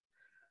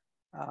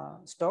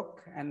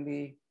stock, and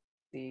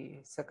the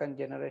second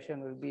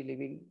generation will be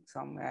living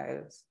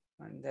somewhere else,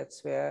 and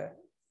that's where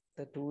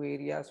the two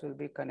areas will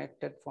be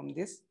connected from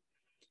this,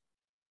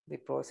 the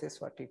process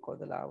what we call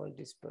the larval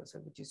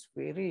dispersal, which is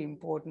very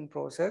important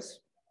process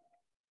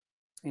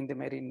in the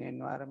marine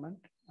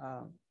environment.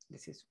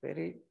 This is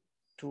very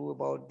true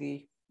about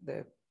the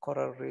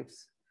coral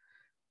reefs,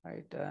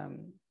 right?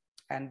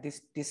 And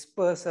this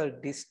dispersal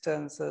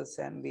distances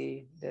and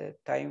the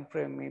time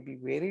frame may be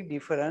very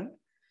different,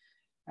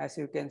 as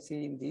you can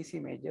see in these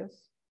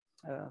images.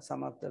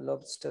 Some of the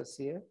lobsters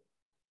here,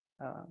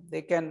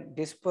 they can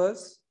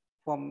disperse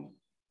from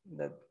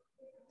the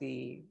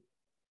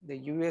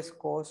US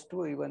coast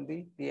to even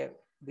the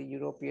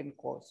European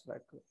coast,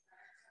 like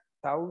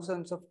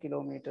thousands of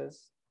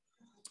kilometers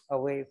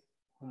away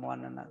from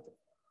one another.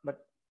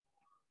 But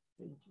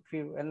if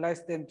you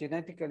analyze them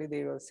genetically,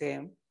 they were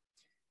same,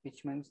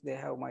 which means they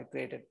have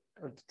migrated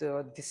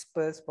or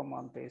dispersed from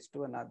one place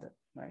to another,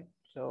 right?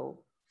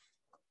 So,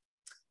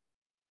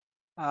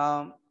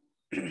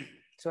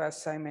 so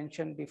as I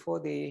mentioned before,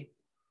 the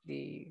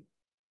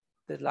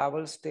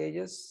larval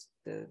stages,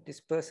 the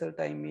dispersal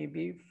time may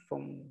be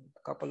from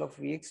a couple of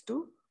weeks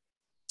to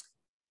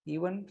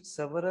even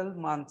several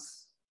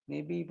months,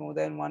 maybe more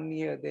than 1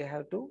 year. They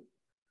have to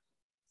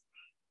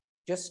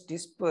just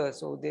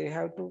disperse, or they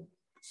have to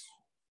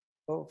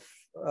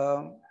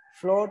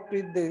float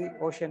with the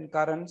ocean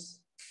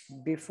currents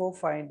before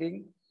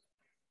finding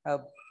a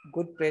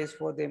good place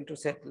for them to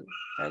settle,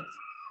 right?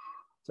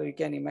 So you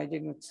can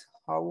imagine it's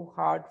how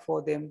hard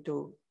for them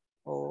to,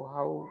 or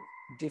how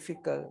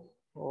difficult,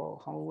 or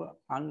how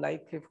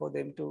unlikely for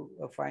them to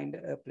find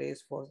a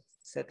place for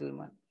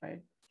settlement,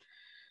 right?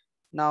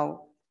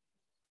 Now,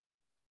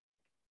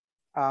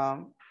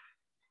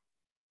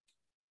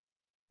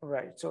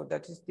 right, so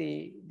that is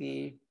the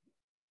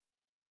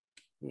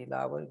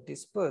larval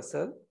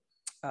dispersal.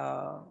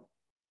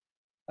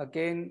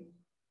 Again,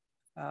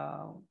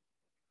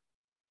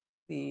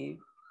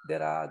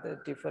 there are the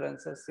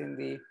differences in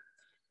the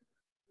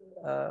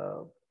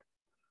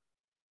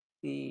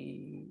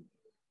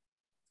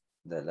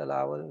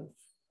larval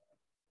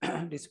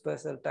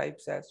dispersal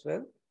types as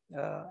well.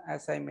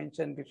 As I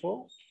mentioned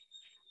before,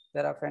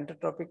 there are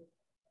phentotropic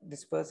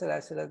dispersal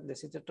as well as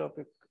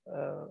lesitropic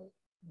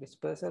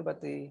dispersal,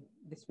 but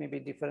this may be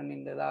different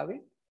in the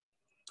larvae.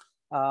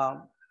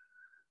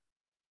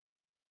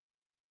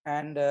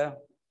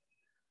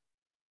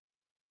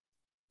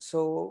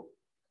 So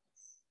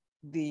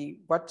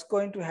what's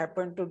going to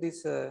happen to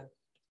this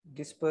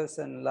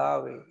dispersion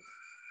larvae?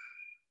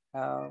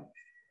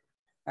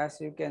 As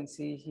you can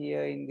see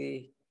here in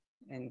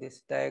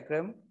this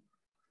diagram,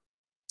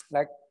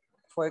 like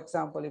for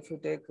example, if you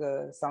take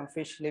some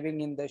fish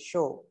living in the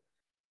shore,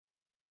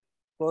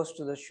 close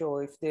to the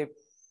shore, if they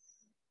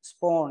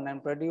spawn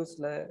and produce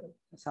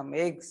some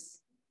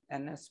eggs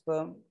and a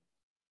sperm,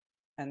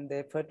 and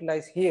they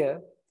fertilize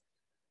here,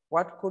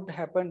 what could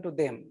happen to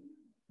them,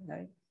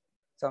 right?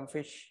 Some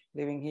fish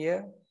living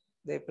here,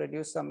 they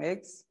produce some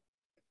eggs,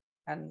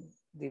 and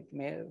the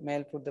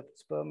male put the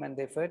sperm and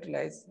they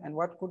fertilize, and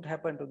what could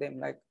happen to them?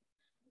 Like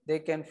they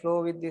can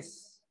flow with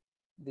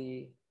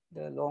the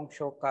long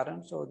shore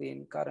currents, or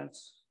the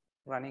currents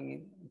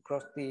running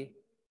across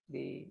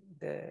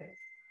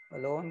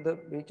along the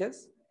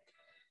beaches,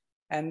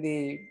 and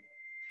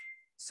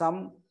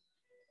some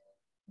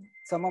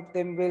of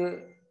them will,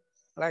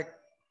 like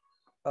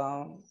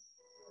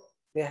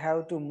they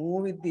have to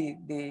move with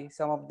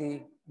some of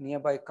the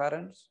nearby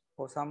currents,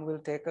 or some will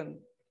taken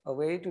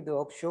away to the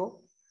offshore,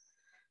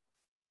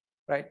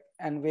 right?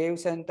 And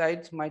waves and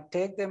tides might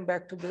take them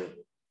back to the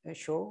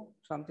shore,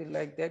 something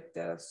like that.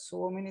 There are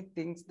so many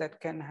things that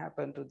can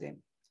happen to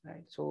them,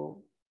 right?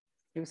 So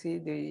you see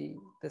the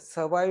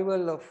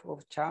survival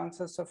of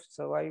chances of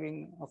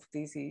surviving of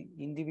these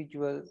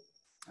individual,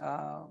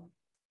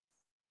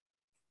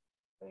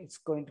 it's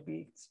going to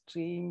be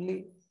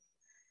extremely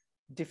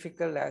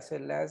difficult, as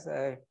well as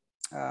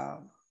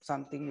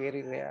something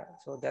very rare.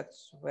 So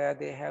that's where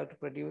they have to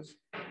produce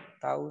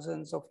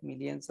thousands of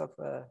millions of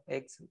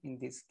eggs in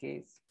this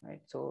case,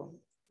 right? So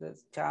the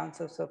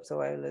chances of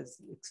survival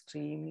is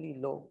extremely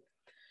low,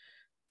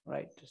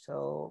 right?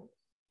 So,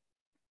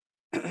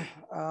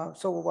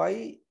 so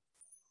why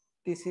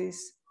this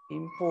is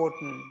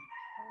important?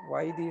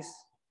 Why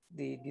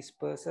the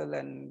dispersal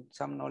and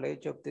some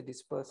knowledge of the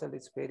dispersal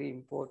is very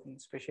important,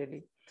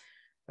 especially,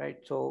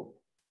 right? So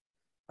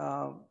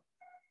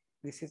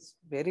this is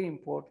very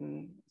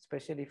important,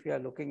 especially if you are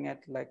looking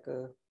at like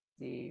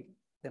the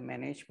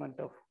management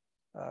of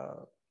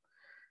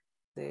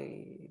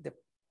the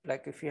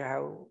like if you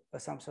have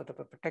some sort of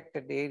a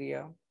protected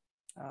area,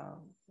 uh,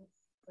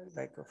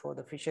 like for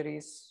the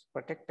fisheries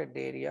protected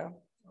area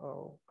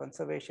or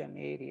conservation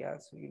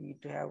areas, you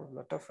need to have a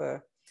lot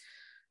of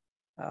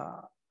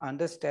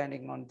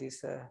understanding on this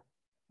the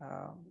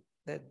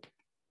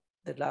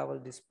larval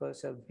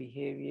dispersal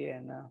behavior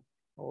and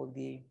all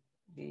the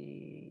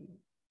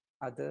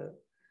other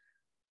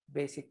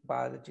basic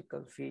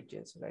biological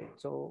features, right?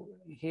 So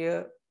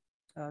here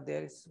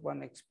there is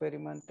one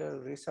experimental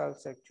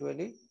results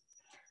actually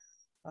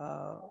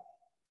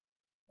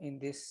in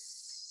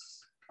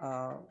this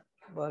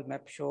world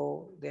map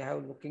show. They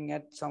have looking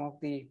at some of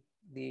the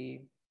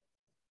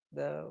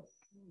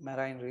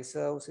marine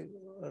reserves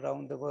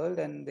around the world,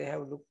 and they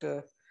have looked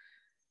or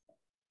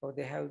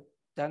they have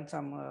done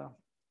some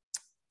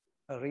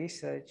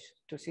research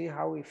to see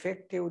how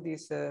effective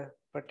this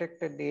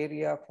protected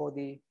area for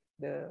the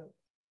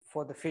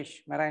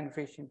fish, marine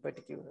fish in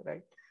particular,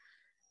 right?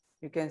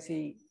 You can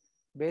see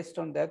based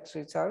on that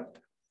result,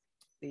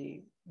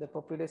 the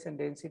population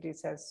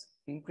densities has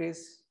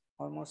increased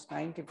almost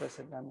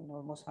 90%, I mean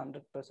almost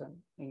 100%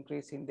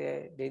 increase in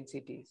their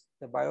densities.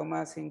 The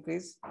biomass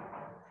increase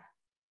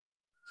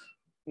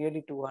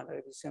nearly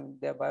 200%.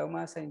 Their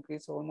biomass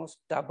increase almost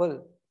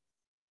double.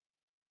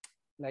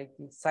 Like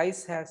the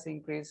size has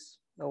increased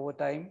over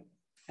time,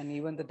 and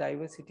even the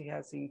diversity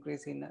has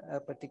increased in a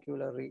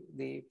particular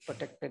the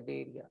protected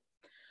area,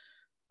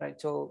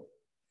 right? So,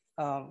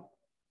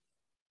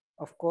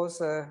 of course,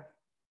 this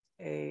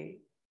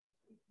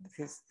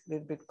is a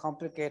little bit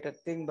complicated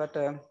thing, but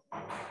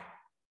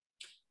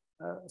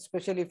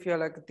especially if you're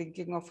like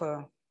thinking of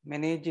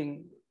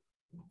managing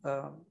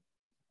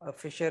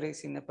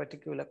fisheries in a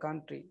particular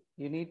country,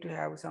 you need to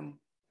have some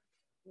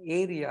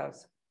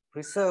areas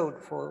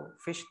reserved for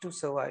fish to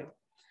survive.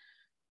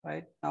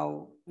 Right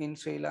now in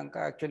Sri Lanka,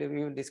 actually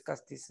we will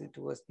discuss this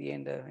towards the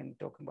end when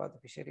talking about the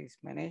fisheries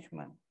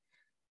management.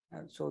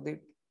 So the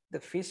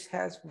fish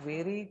has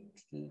very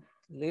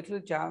little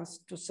chance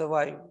to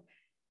survive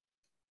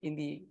in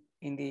the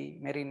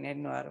marine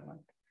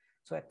environment.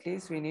 So at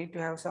least we need to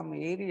have some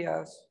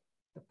areas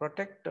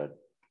protected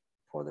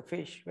for the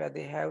fish where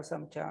they have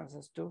some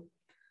chances to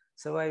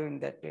survive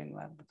in that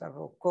environment.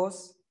 Of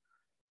course,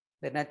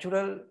 the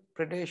natural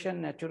predation,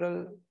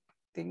 natural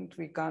things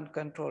we can't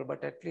control,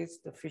 but at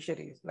least the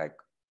fisheries, like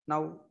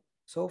now,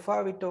 so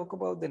far we talk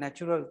about the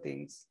natural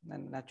things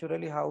and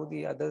naturally how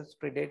the others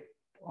predate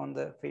on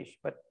the fish.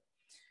 But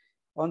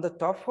on the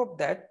top of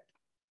that,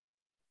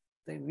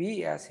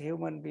 we as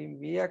human beings,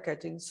 we are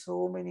catching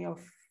so many of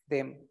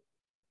them,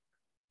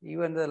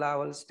 even the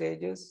larval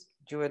stages,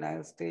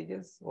 juvenile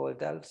stages, or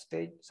adult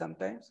stage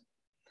sometimes.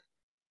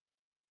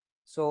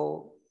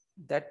 So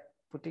that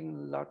putting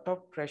a lot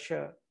of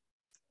pressure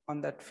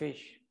on that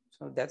fish.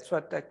 So that's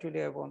what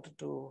actually I wanted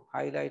to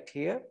highlight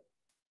here.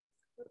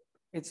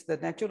 It's the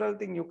natural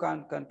thing you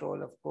can't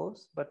control, of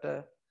course, but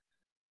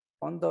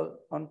on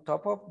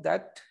top of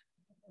that,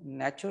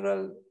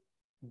 natural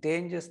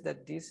dangers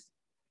that these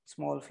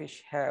small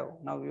fish have,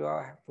 now you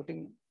are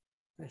putting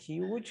a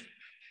huge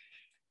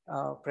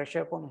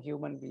pressure upon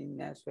human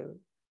being as well.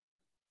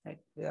 Right?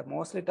 They are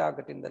mostly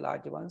targeting the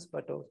larger ones,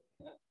 but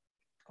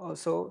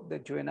also the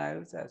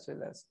juveniles as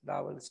well as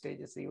larval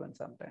stages even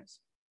sometimes.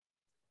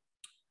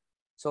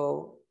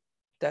 So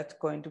that's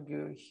going to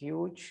give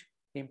huge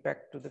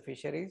impact to the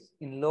fisheries.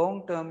 In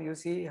long term, you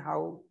see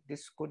how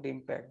this could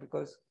impact,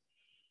 because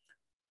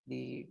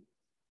the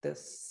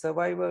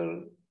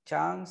survival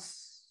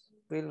chance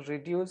will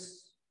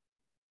reduce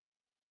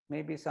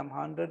maybe some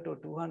 100 or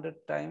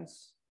 200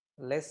 times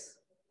less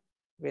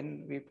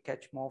when we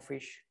catch more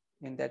fish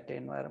in that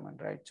environment,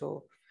 right?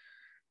 So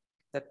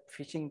that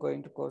fishing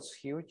going to cause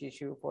huge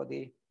issue for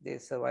the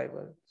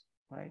survival,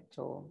 right?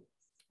 So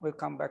we'll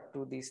come back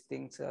to these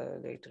things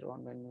later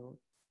on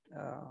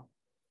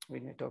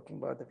when you're talking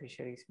about the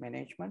fisheries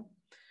management.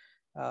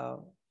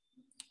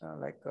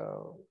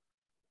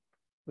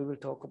 We will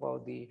talk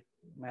about the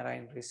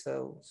marine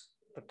reserves,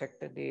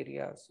 protected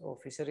areas, or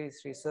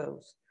fisheries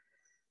reserves,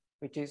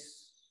 which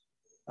is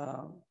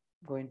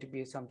going to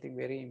be something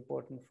very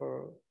important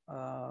for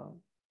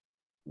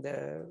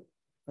the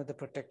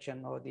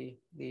protection or the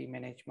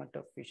management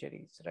of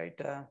fisheries, right?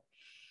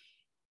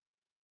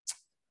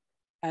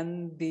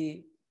 And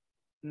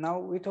now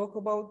we talk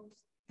about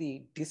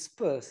the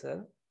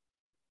dispersal,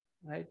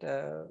 right?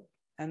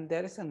 And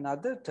there is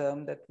another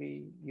term that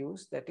we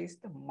use, that is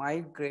the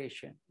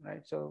migration,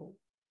 right? So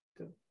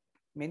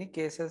many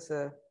cases,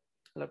 a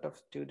lot of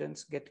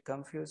students get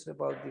confused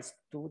about these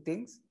two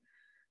things,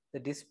 the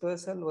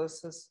dispersal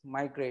versus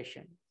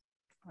migration.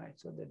 Right?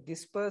 So the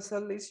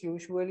dispersal is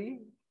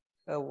usually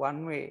a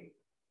one-way.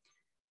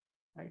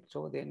 Right?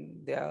 So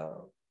then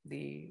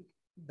the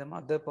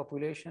mother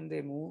population,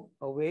 they move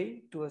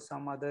away to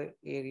some other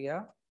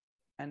area,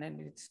 and then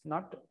it's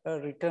not a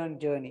return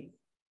journey.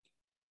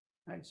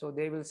 Right? So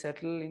they will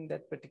settle in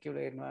that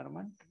particular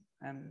environment,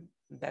 and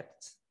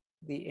that's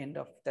the end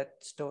of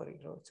that story.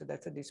 So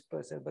that's a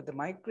dispersal, but the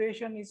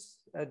migration is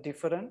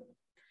different.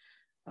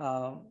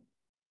 That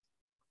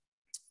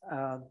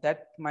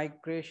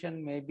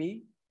migration may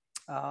be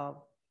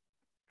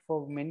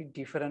for many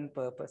different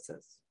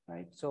purposes,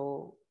 right?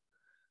 So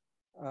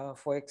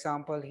for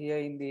example, here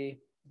in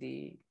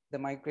the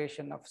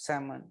migration of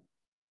salmon,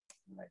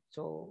 right?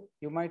 So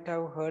you might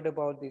have heard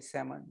about the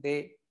salmon.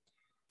 They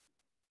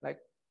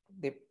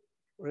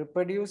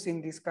reproduce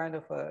in this kind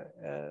of a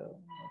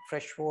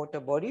freshwater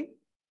body,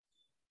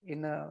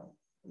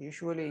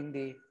 usually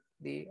in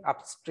the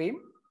upstream,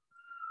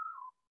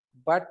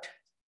 but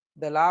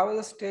the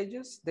larval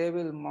stages, they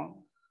will move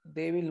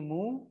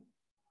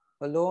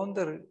along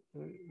the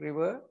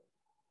river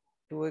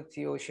towards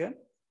the ocean,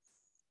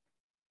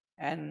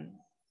 and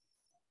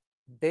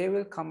they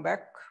will come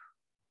back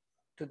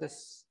to the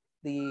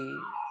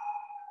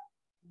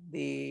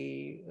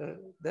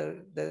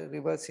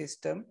river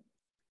system,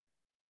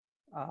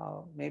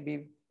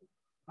 maybe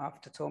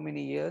after so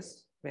many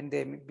years when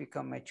they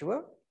become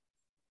mature,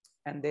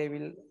 and they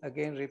will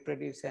again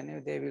reproduce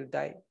and they will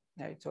die.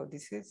 Right? So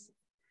this is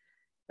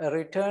a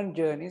return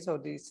journey. So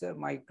this is a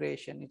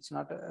migration. It's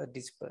not a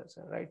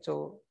dispersal, right?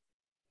 So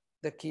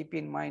keep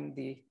in mind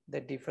the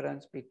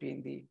difference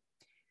between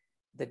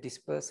the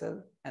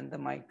dispersal and the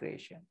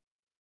migration.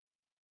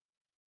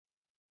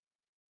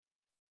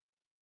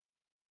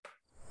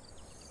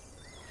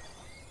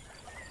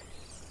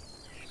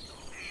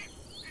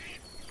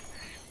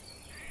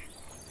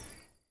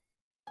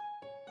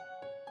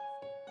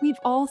 We've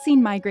all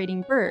seen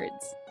migrating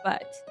birds,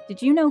 but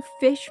did you know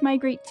fish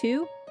migrate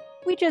too?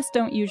 We just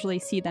don't usually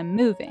see them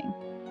moving.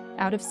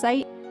 Out of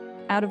sight,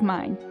 out of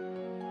mind.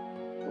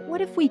 But what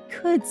if we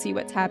could see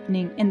what's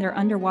happening in their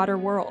underwater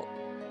world?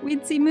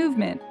 We'd see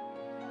movement.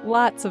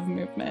 Lots of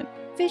movement.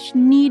 Fish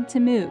need to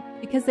move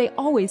because they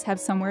always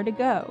have somewhere to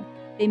go.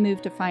 They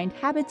move to find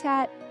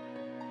habitat,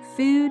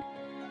 food,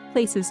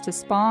 places to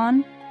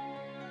spawn,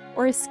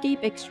 or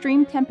escape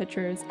extreme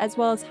temperatures as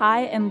well as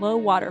high and low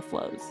water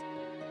flows.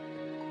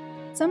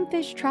 Some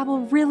fish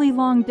travel really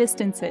long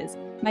distances,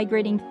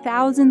 migrating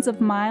thousands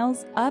of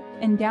miles up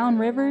and down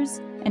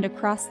rivers and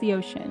across the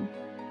ocean.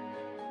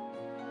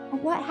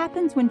 But what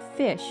happens when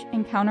fish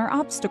encounter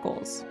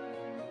obstacles?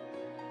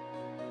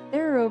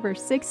 There are over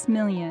 6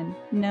 million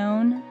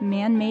known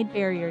man-made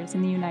barriers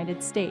in the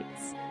United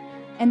States,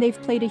 and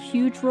they've played a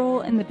huge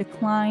role in the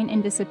decline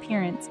and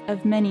disappearance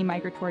of many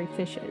migratory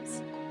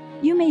fishes.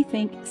 You may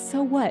think,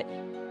 so what?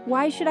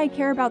 Why should I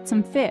care about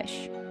some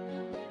fish?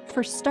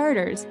 For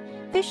starters,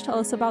 fish tell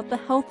us about the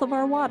health of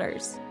our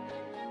waters.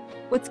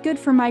 What's good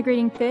for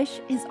migrating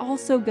fish is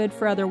also good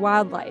for other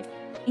wildlife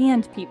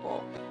and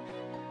people.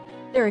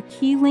 They're a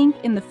key link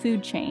in the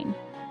food chain,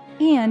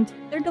 and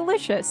they're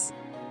delicious.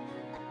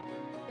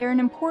 They're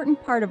an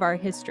important part of our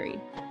history,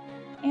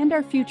 and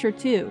our future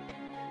too.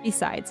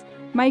 Besides,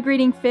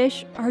 migrating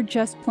fish are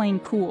just plain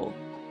cool.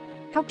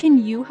 How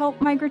can you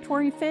help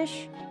migratory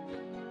fish?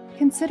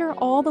 Consider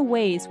all the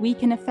ways we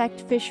can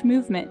affect fish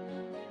movement.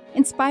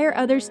 Inspire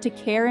others to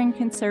care and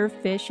conserve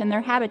fish and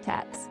their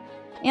habitats,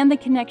 and the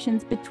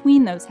connections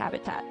between those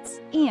habitats.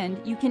 And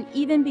you can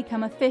even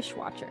become a fish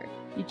watcher.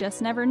 You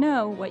just never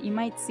know what you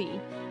might see.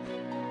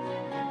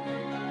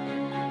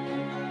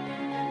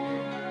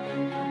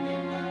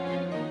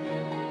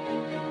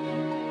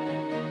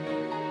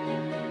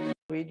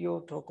 Video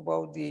talk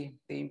about the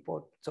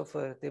importance of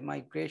the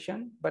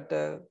migration, but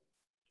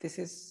this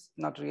is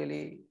not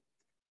really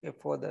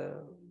for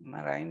the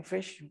marine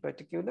fish in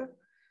particular.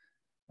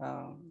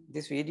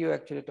 This video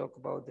actually talk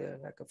about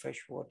like a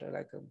fresh water,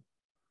 like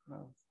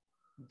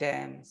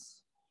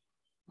dams,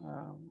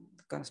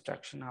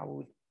 construction,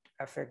 how it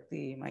affect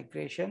the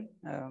migration.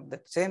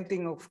 That same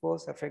thing, of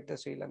course, affect the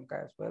Sri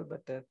Lanka as well,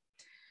 but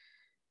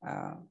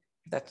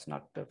that's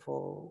not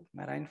for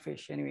marine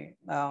fish anyway.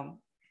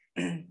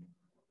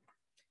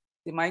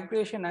 The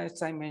migration, as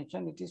I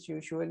mentioned, it is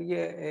usually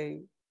a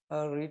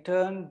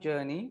return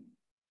journey,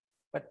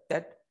 but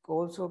that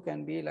also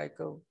can be like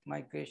a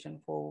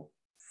migration for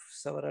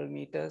several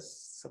meters,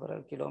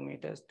 several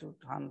kilometers to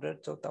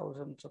hundreds or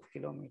thousands of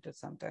kilometers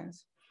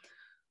sometimes.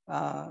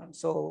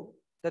 So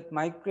that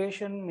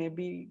migration may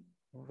be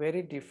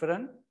very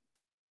different,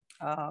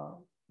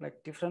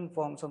 like different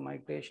forms of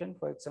migration.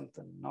 For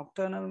example,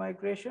 nocturnal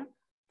migration.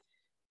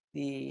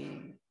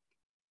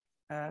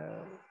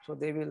 So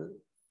they will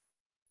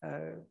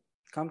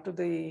come to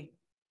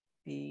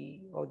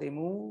or they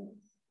move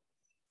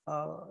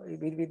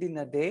within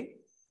a day,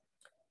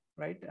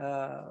 right?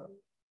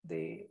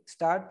 They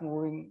start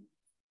moving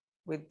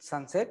with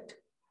sunset,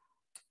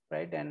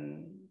 right?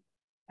 And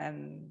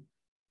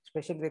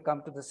especially they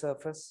come to the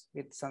surface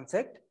with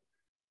sunset,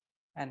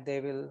 and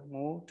they will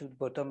move to the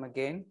bottom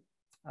again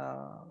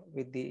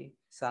with the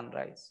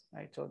sunrise,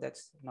 right? So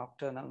that's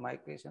nocturnal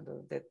migration.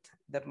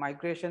 That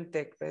migration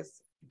takes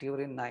place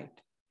during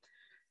night,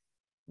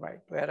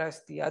 right?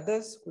 Whereas the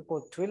others we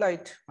call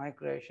twilight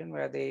migration,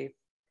 where they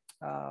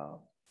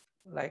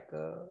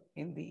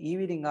in the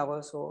evening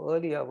hours or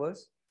early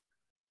hours,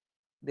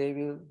 they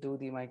will do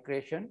the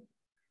migration,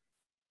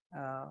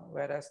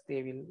 whereas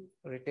they will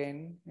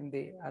retain in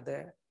the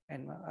other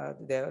and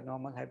their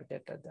normal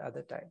habitat at the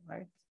other time,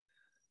 right?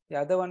 The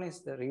other one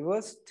is the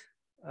reversed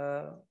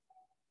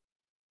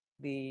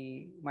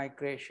the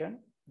migration.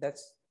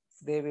 That's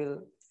they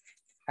will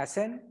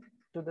ascend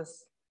to the,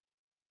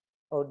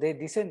 or they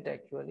descend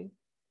actually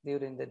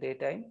during the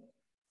daytime,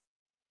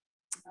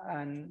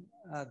 and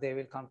they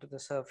will come to the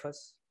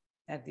surface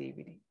at the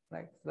evening,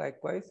 right?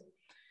 Likewise,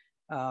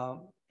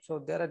 so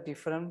there are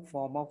different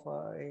form of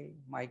a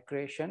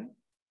migration.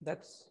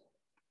 That's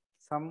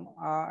some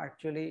are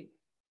actually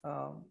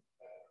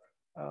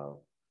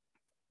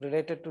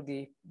related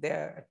to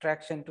their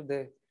attraction to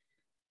the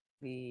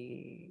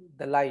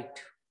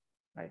light,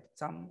 right?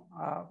 Some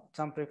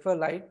prefer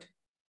light,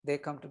 they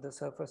come to the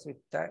surface with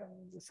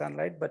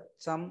sunlight, but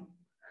some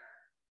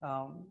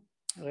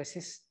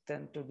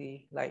resistant to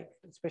the light,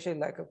 especially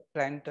like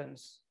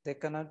planktons. They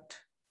cannot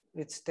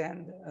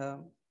withstand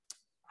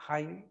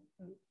highly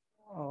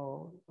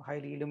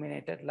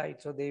illuminated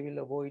light, so they will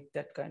avoid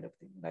that kind of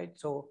thing, right?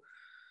 So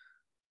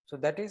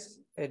that is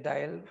a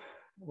diel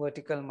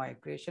vertical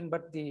migration.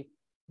 But the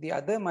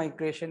other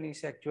migration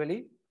is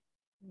actually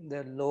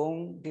the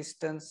long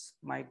distance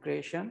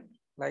migration,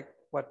 like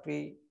what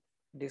we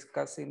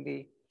discussed in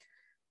the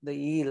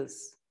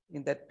eels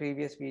in that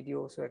previous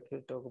video. So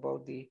actually talk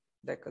about the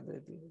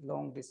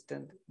long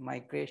distance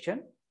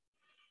migration.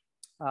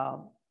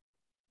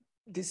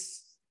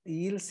 These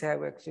eels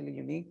have actually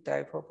unique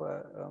type of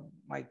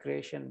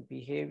migration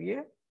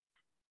behavior.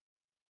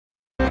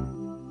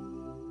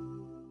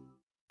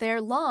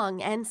 They're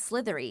long and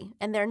slithery,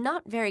 and they're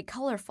not very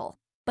colorful,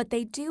 but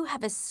they do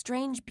have a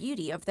strange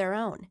beauty of their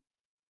own.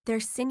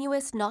 Their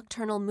sinuous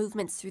nocturnal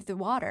movements through the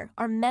water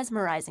are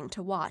mesmerizing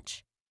to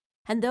watch.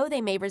 And though they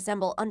may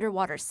resemble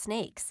underwater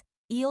snakes,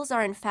 eels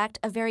are in fact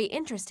a very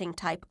interesting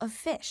type of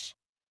fish.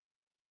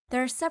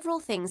 There are several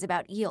things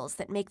about eels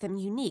that make them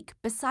unique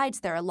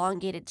besides their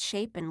elongated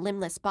shape and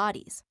limbless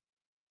bodies.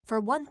 For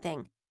one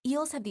thing,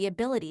 eels have the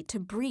ability to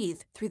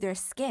breathe through their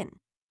skin.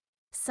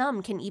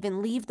 Some can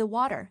even leave the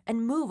water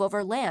and move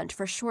over land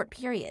for short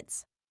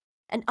periods.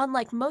 And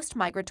unlike most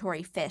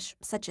migratory fish,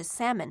 such as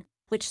salmon,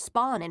 which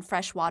spawn in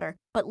fresh water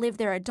but live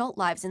their adult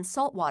lives in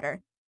salt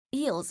water,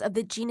 eels of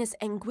the genus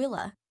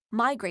Anguilla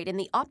migrate in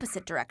the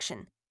opposite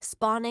direction,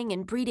 spawning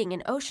and breeding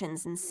in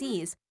oceans and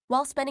seas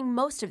while spending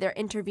most of their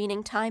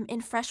intervening time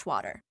in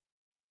freshwater.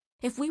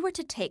 If we were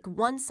to take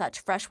one such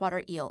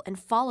freshwater eel and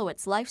follow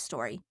its life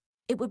story,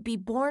 it would be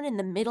born in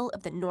the middle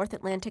of the North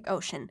Atlantic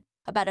Ocean,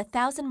 about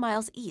 1,000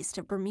 miles east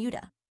of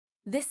Bermuda.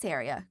 This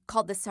area,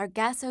 called the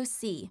Sargasso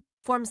Sea,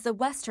 forms the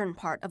western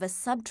part of a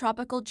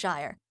subtropical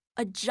gyre,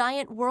 a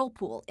giant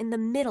whirlpool in the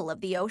middle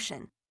of the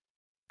ocean.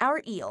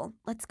 Our eel,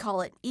 let's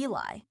call it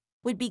Eli,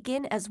 would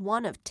begin as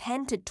one of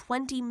 10 to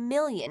 20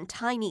 million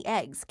tiny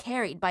eggs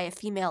carried by a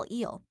female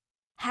eel,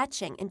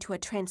 hatching into a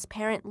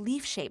transparent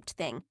leaf-shaped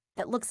thing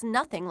that looks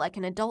nothing like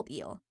an adult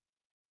eel.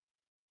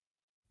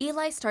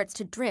 Eli starts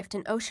to drift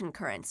in ocean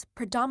currents,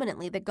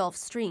 predominantly the Gulf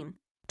Stream,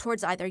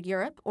 towards either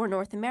Europe or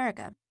North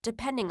America,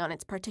 depending on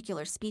its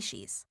particular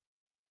species.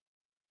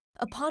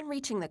 Upon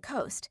reaching the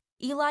coast,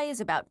 Eli is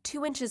about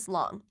 2 inches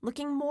long,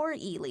 looking more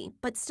eely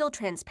but still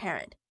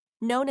transparent,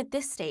 known at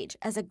this stage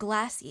as a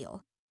glass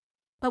eel.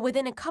 But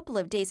within a couple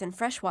of days in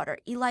freshwater,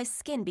 Eli's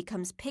skin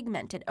becomes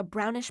pigmented a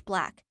brownish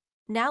black,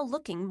 now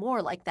looking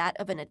more like that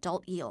of an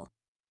adult eel.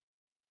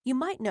 You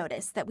might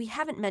notice that we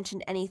haven't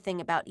mentioned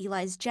anything about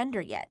Eli's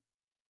gender yet.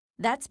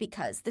 That's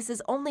because this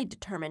is only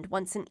determined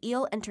once an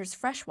eel enters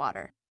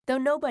freshwater, though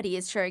nobody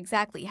is sure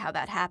exactly how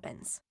that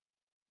happens.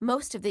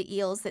 Most of the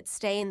eels that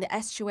stay in the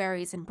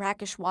estuaries and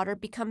brackish water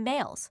become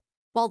males,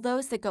 while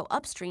those that go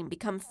upstream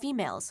become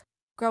females,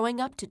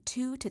 growing up to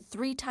 2 to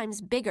 3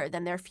 times bigger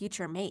than their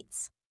future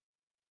mates.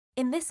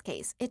 In this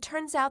case, it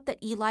turns out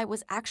that Eli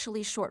was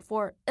actually short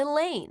for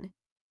Elaine.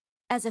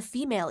 As a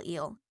female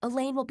eel,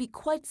 Elaine will be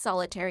quite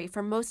solitary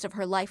for most of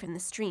her life in the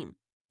stream,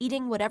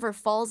 eating whatever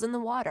falls in the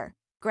water: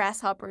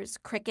 grasshoppers,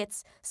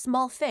 crickets,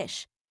 small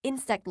fish,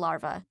 insect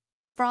larvae,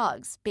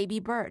 frogs, baby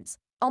birds,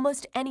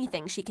 almost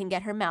anything she can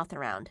get her mouth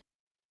around.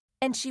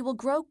 And she will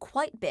grow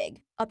quite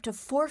big, up to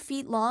 4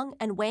 feet long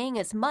and weighing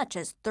as much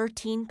as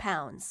 13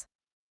 pounds.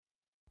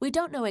 We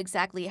don't know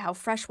exactly how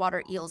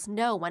freshwater eels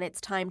know when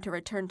it's time to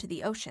return to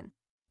the ocean,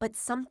 but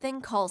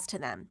something calls to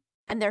them,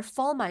 and their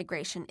fall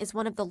migration is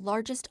one of the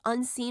largest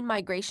unseen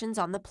migrations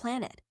on the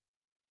planet.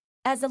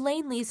 As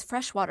Elaine leaves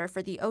freshwater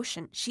for the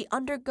ocean, she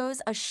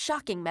undergoes a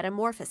shocking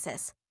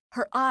metamorphosis.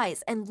 Her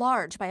eyes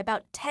enlarge by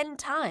about 10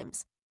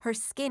 times, her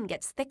skin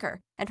gets thicker,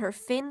 and her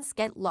fins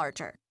get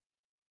larger.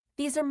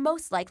 These are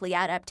most likely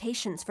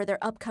adaptations for their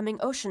upcoming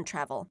ocean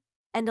travel,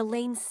 and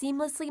Elaine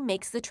seamlessly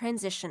makes the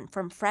transition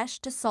from fresh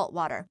to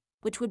saltwater,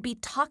 which would be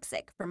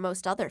toxic for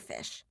most other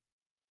fish.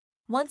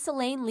 Once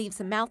Elaine leaves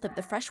the mouth of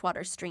the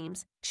freshwater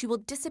streams, she will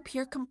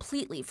disappear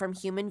completely from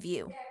human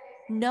view.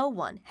 No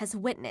one has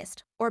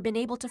witnessed or been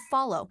able to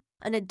follow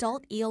an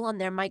adult eel on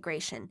their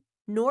migration,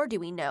 nor do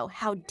we know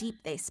how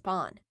deep they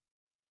spawn.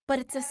 But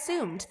it's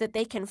assumed that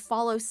they can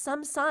follow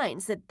some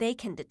signs that they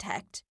can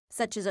detect,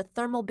 such as a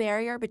thermal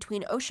barrier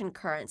between ocean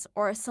currents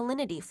or a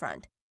salinity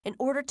front, in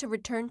order to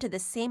return to the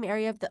same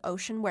area of the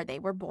ocean where they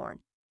were born.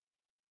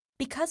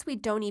 Because we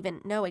don't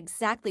even know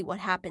exactly what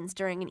happens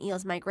during an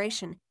eel's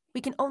migration, we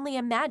can only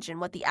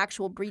imagine what the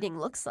actual breeding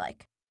looks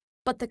like.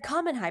 But the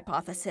common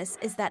hypothesis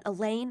is that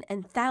Elaine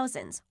and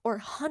thousands or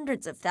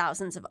hundreds of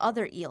thousands of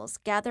other eels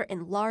gather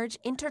in large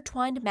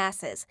intertwined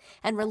masses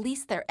and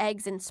release their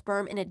eggs and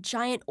sperm in a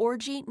giant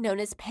orgy known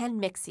as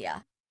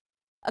panmixia.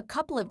 A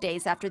couple of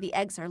days after the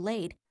eggs are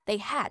laid, they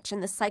hatch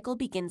and the cycle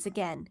begins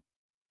again.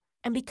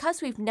 And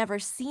because we've never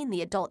seen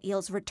the adult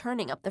eels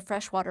returning up the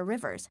freshwater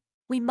rivers,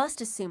 we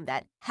must assume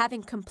that,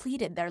 having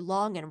completed their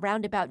long and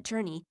roundabout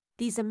journey,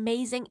 these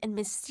amazing and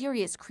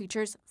mysterious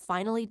creatures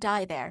finally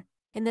die there,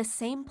 in the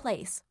same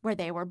place where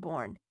they were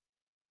born.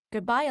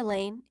 Goodbye,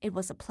 Elaine. It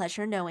was a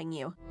pleasure knowing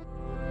you.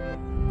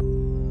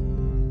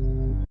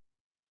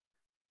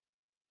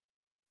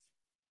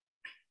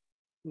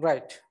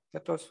 Right.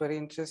 That was very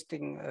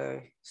interesting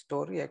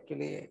story.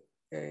 Actually,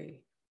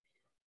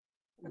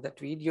 that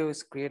video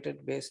is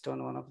created based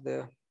on one of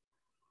the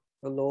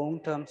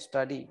long-term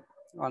study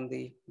on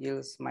the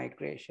eels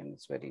migration.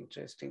 It's very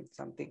interesting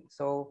something.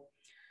 So,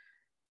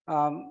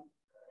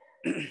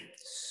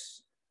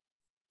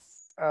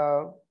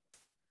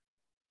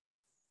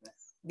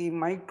 the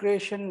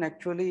migration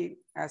actually,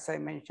 as I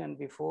mentioned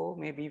before,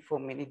 maybe for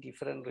many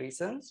different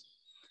reasons.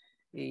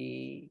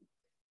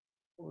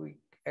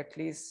 At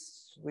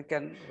least we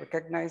can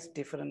recognize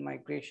different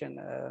migration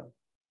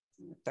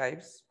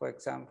types. For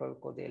example,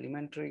 for the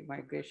elementary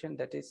migration,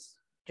 that is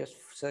just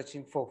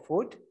searching for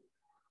food.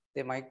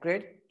 They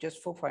migrate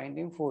just for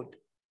finding food.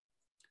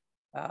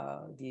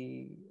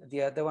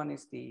 The other one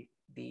is the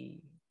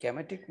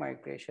gametic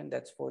migration.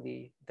 That's for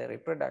the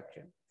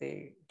reproduction.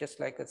 They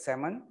just like a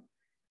salmon,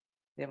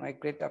 they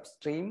migrate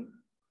upstream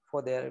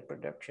for their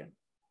reproduction.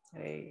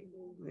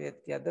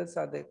 The others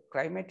are the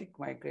climatic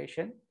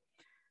migration.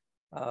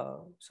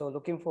 So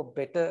looking for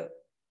better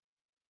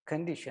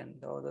condition,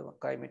 or the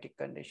climatic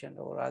condition,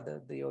 or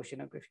rather the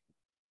oceanographic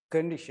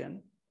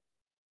condition.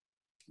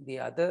 The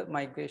other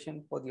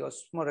migration for the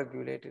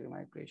osmoregulatory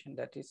migration,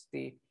 that is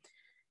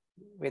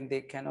when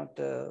they cannot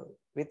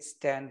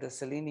withstand the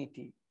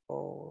salinity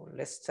or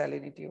less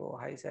salinity or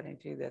high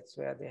salinity, that's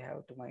where they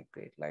have to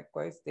migrate.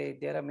 Likewise,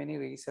 there are many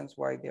reasons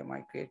why they're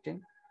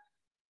migrating,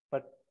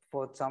 but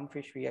for some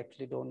fish, we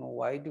actually don't know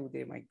why do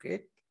they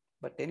migrate.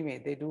 But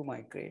anyway, they do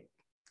migrate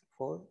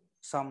for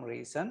some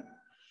reason.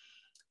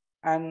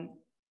 And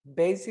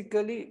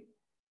basically,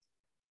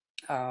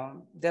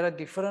 there are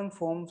different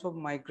forms of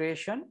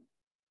migration,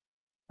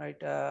 right?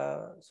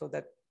 So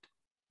that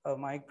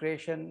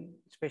migration,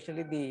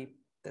 especially the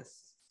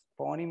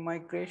spawning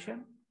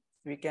migration,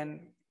 we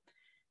can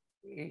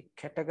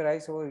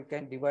categorize, or we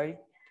can divide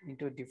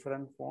into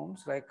different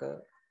forms, like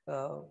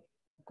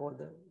called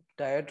the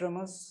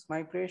diadromous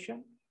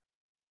migration,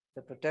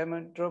 the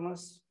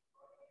protamandromous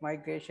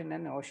migration,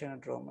 and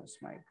oceanodromous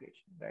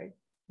migration, right?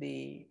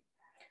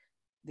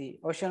 The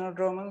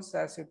oceanodromous,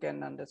 as you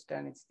can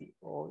understand, it's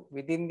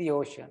within the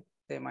ocean.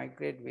 They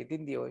migrate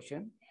within the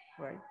ocean,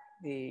 right?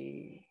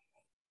 The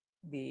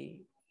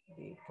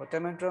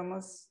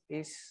protamandromous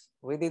is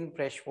within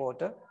fresh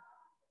water,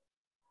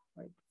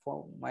 right?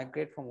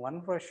 Migrate from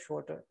one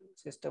freshwater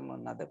system to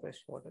another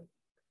freshwater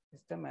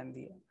system, and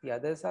the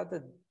others are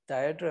the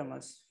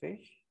diadromous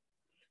fish.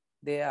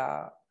 They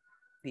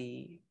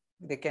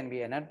can be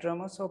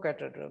anadromous or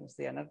catadromous.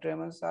 The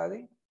anadromous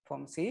are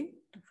from sea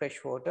to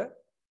freshwater.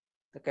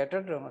 The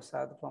catadromous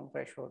are from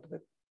freshwater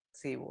to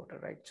seawater,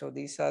 right? So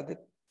these are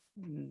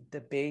the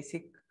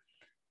basic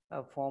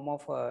form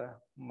of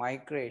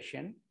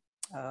migration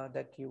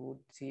that you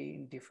would see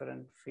in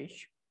different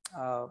fish.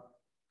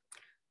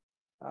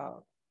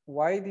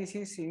 Why this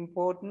is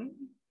important?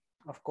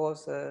 Of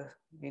course,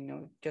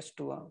 just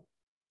to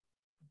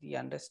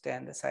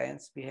understand the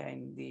science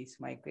behind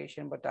this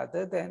migration. But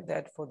other than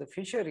that, for the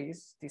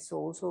fisheries, this is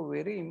also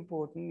very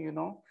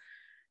important.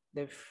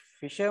 The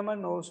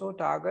fishermen also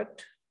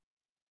target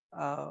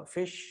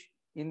fish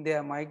in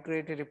their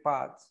migratory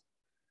paths.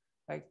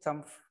 Like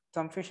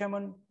some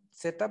fishermen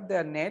set up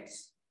their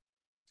nets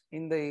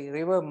in the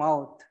river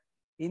mouth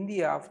in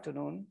the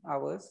afternoon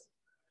hours,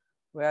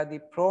 where the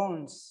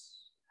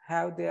prawns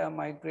have their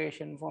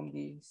migration from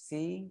the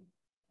sea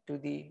to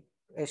the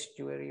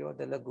estuary or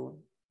the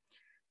lagoon.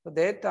 So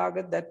they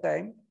target that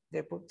time,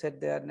 they set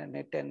their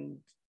net and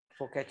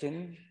for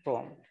catching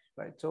prawns,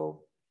 right?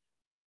 So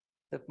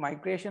the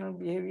migrational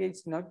behavior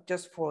is not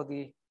just for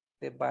the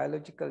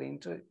biological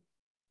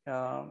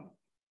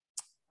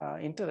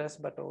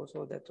interest, but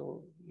also that's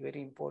all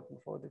very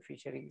important for the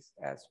fisheries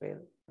as well,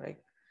 right?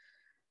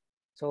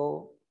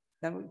 So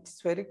then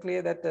it's very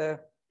clear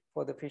that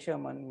for the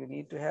fishermen, you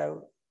need to have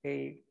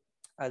a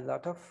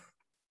lot of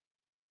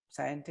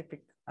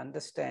scientific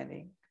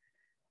understanding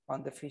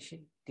on the fish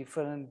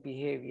different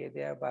behavior,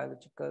 their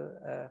biological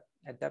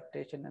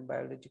adaptation and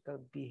biological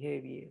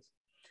behaviors.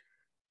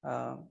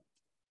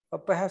 Or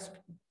perhaps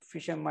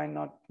fishermen might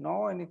not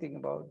know anything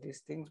about these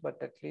things,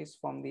 but at least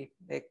from the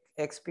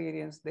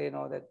experience, they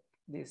know that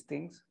these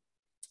things,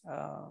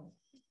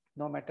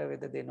 no matter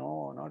whether they know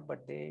or not,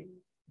 but they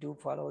do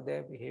follow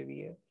their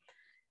behavior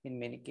in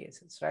many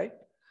cases, right?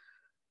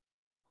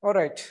 All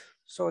right,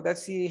 so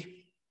that's the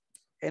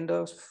end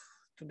of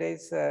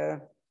today's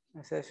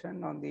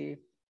session on the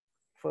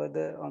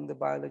further on the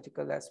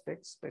biological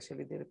aspects,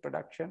 especially the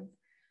reproduction,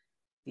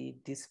 the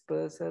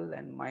dispersal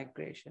and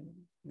migration.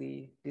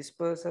 The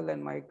dispersal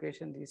and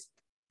migration, these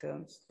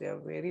terms, they are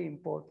very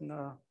important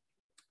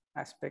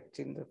aspects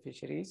in the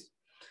fisheries,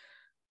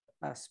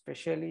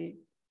 especially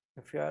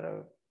if you are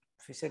a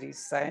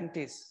fisheries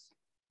scientist.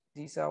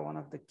 These are one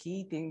of the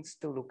key things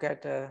to look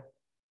at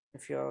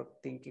if you're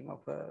thinking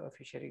of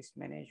fisheries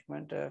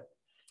management.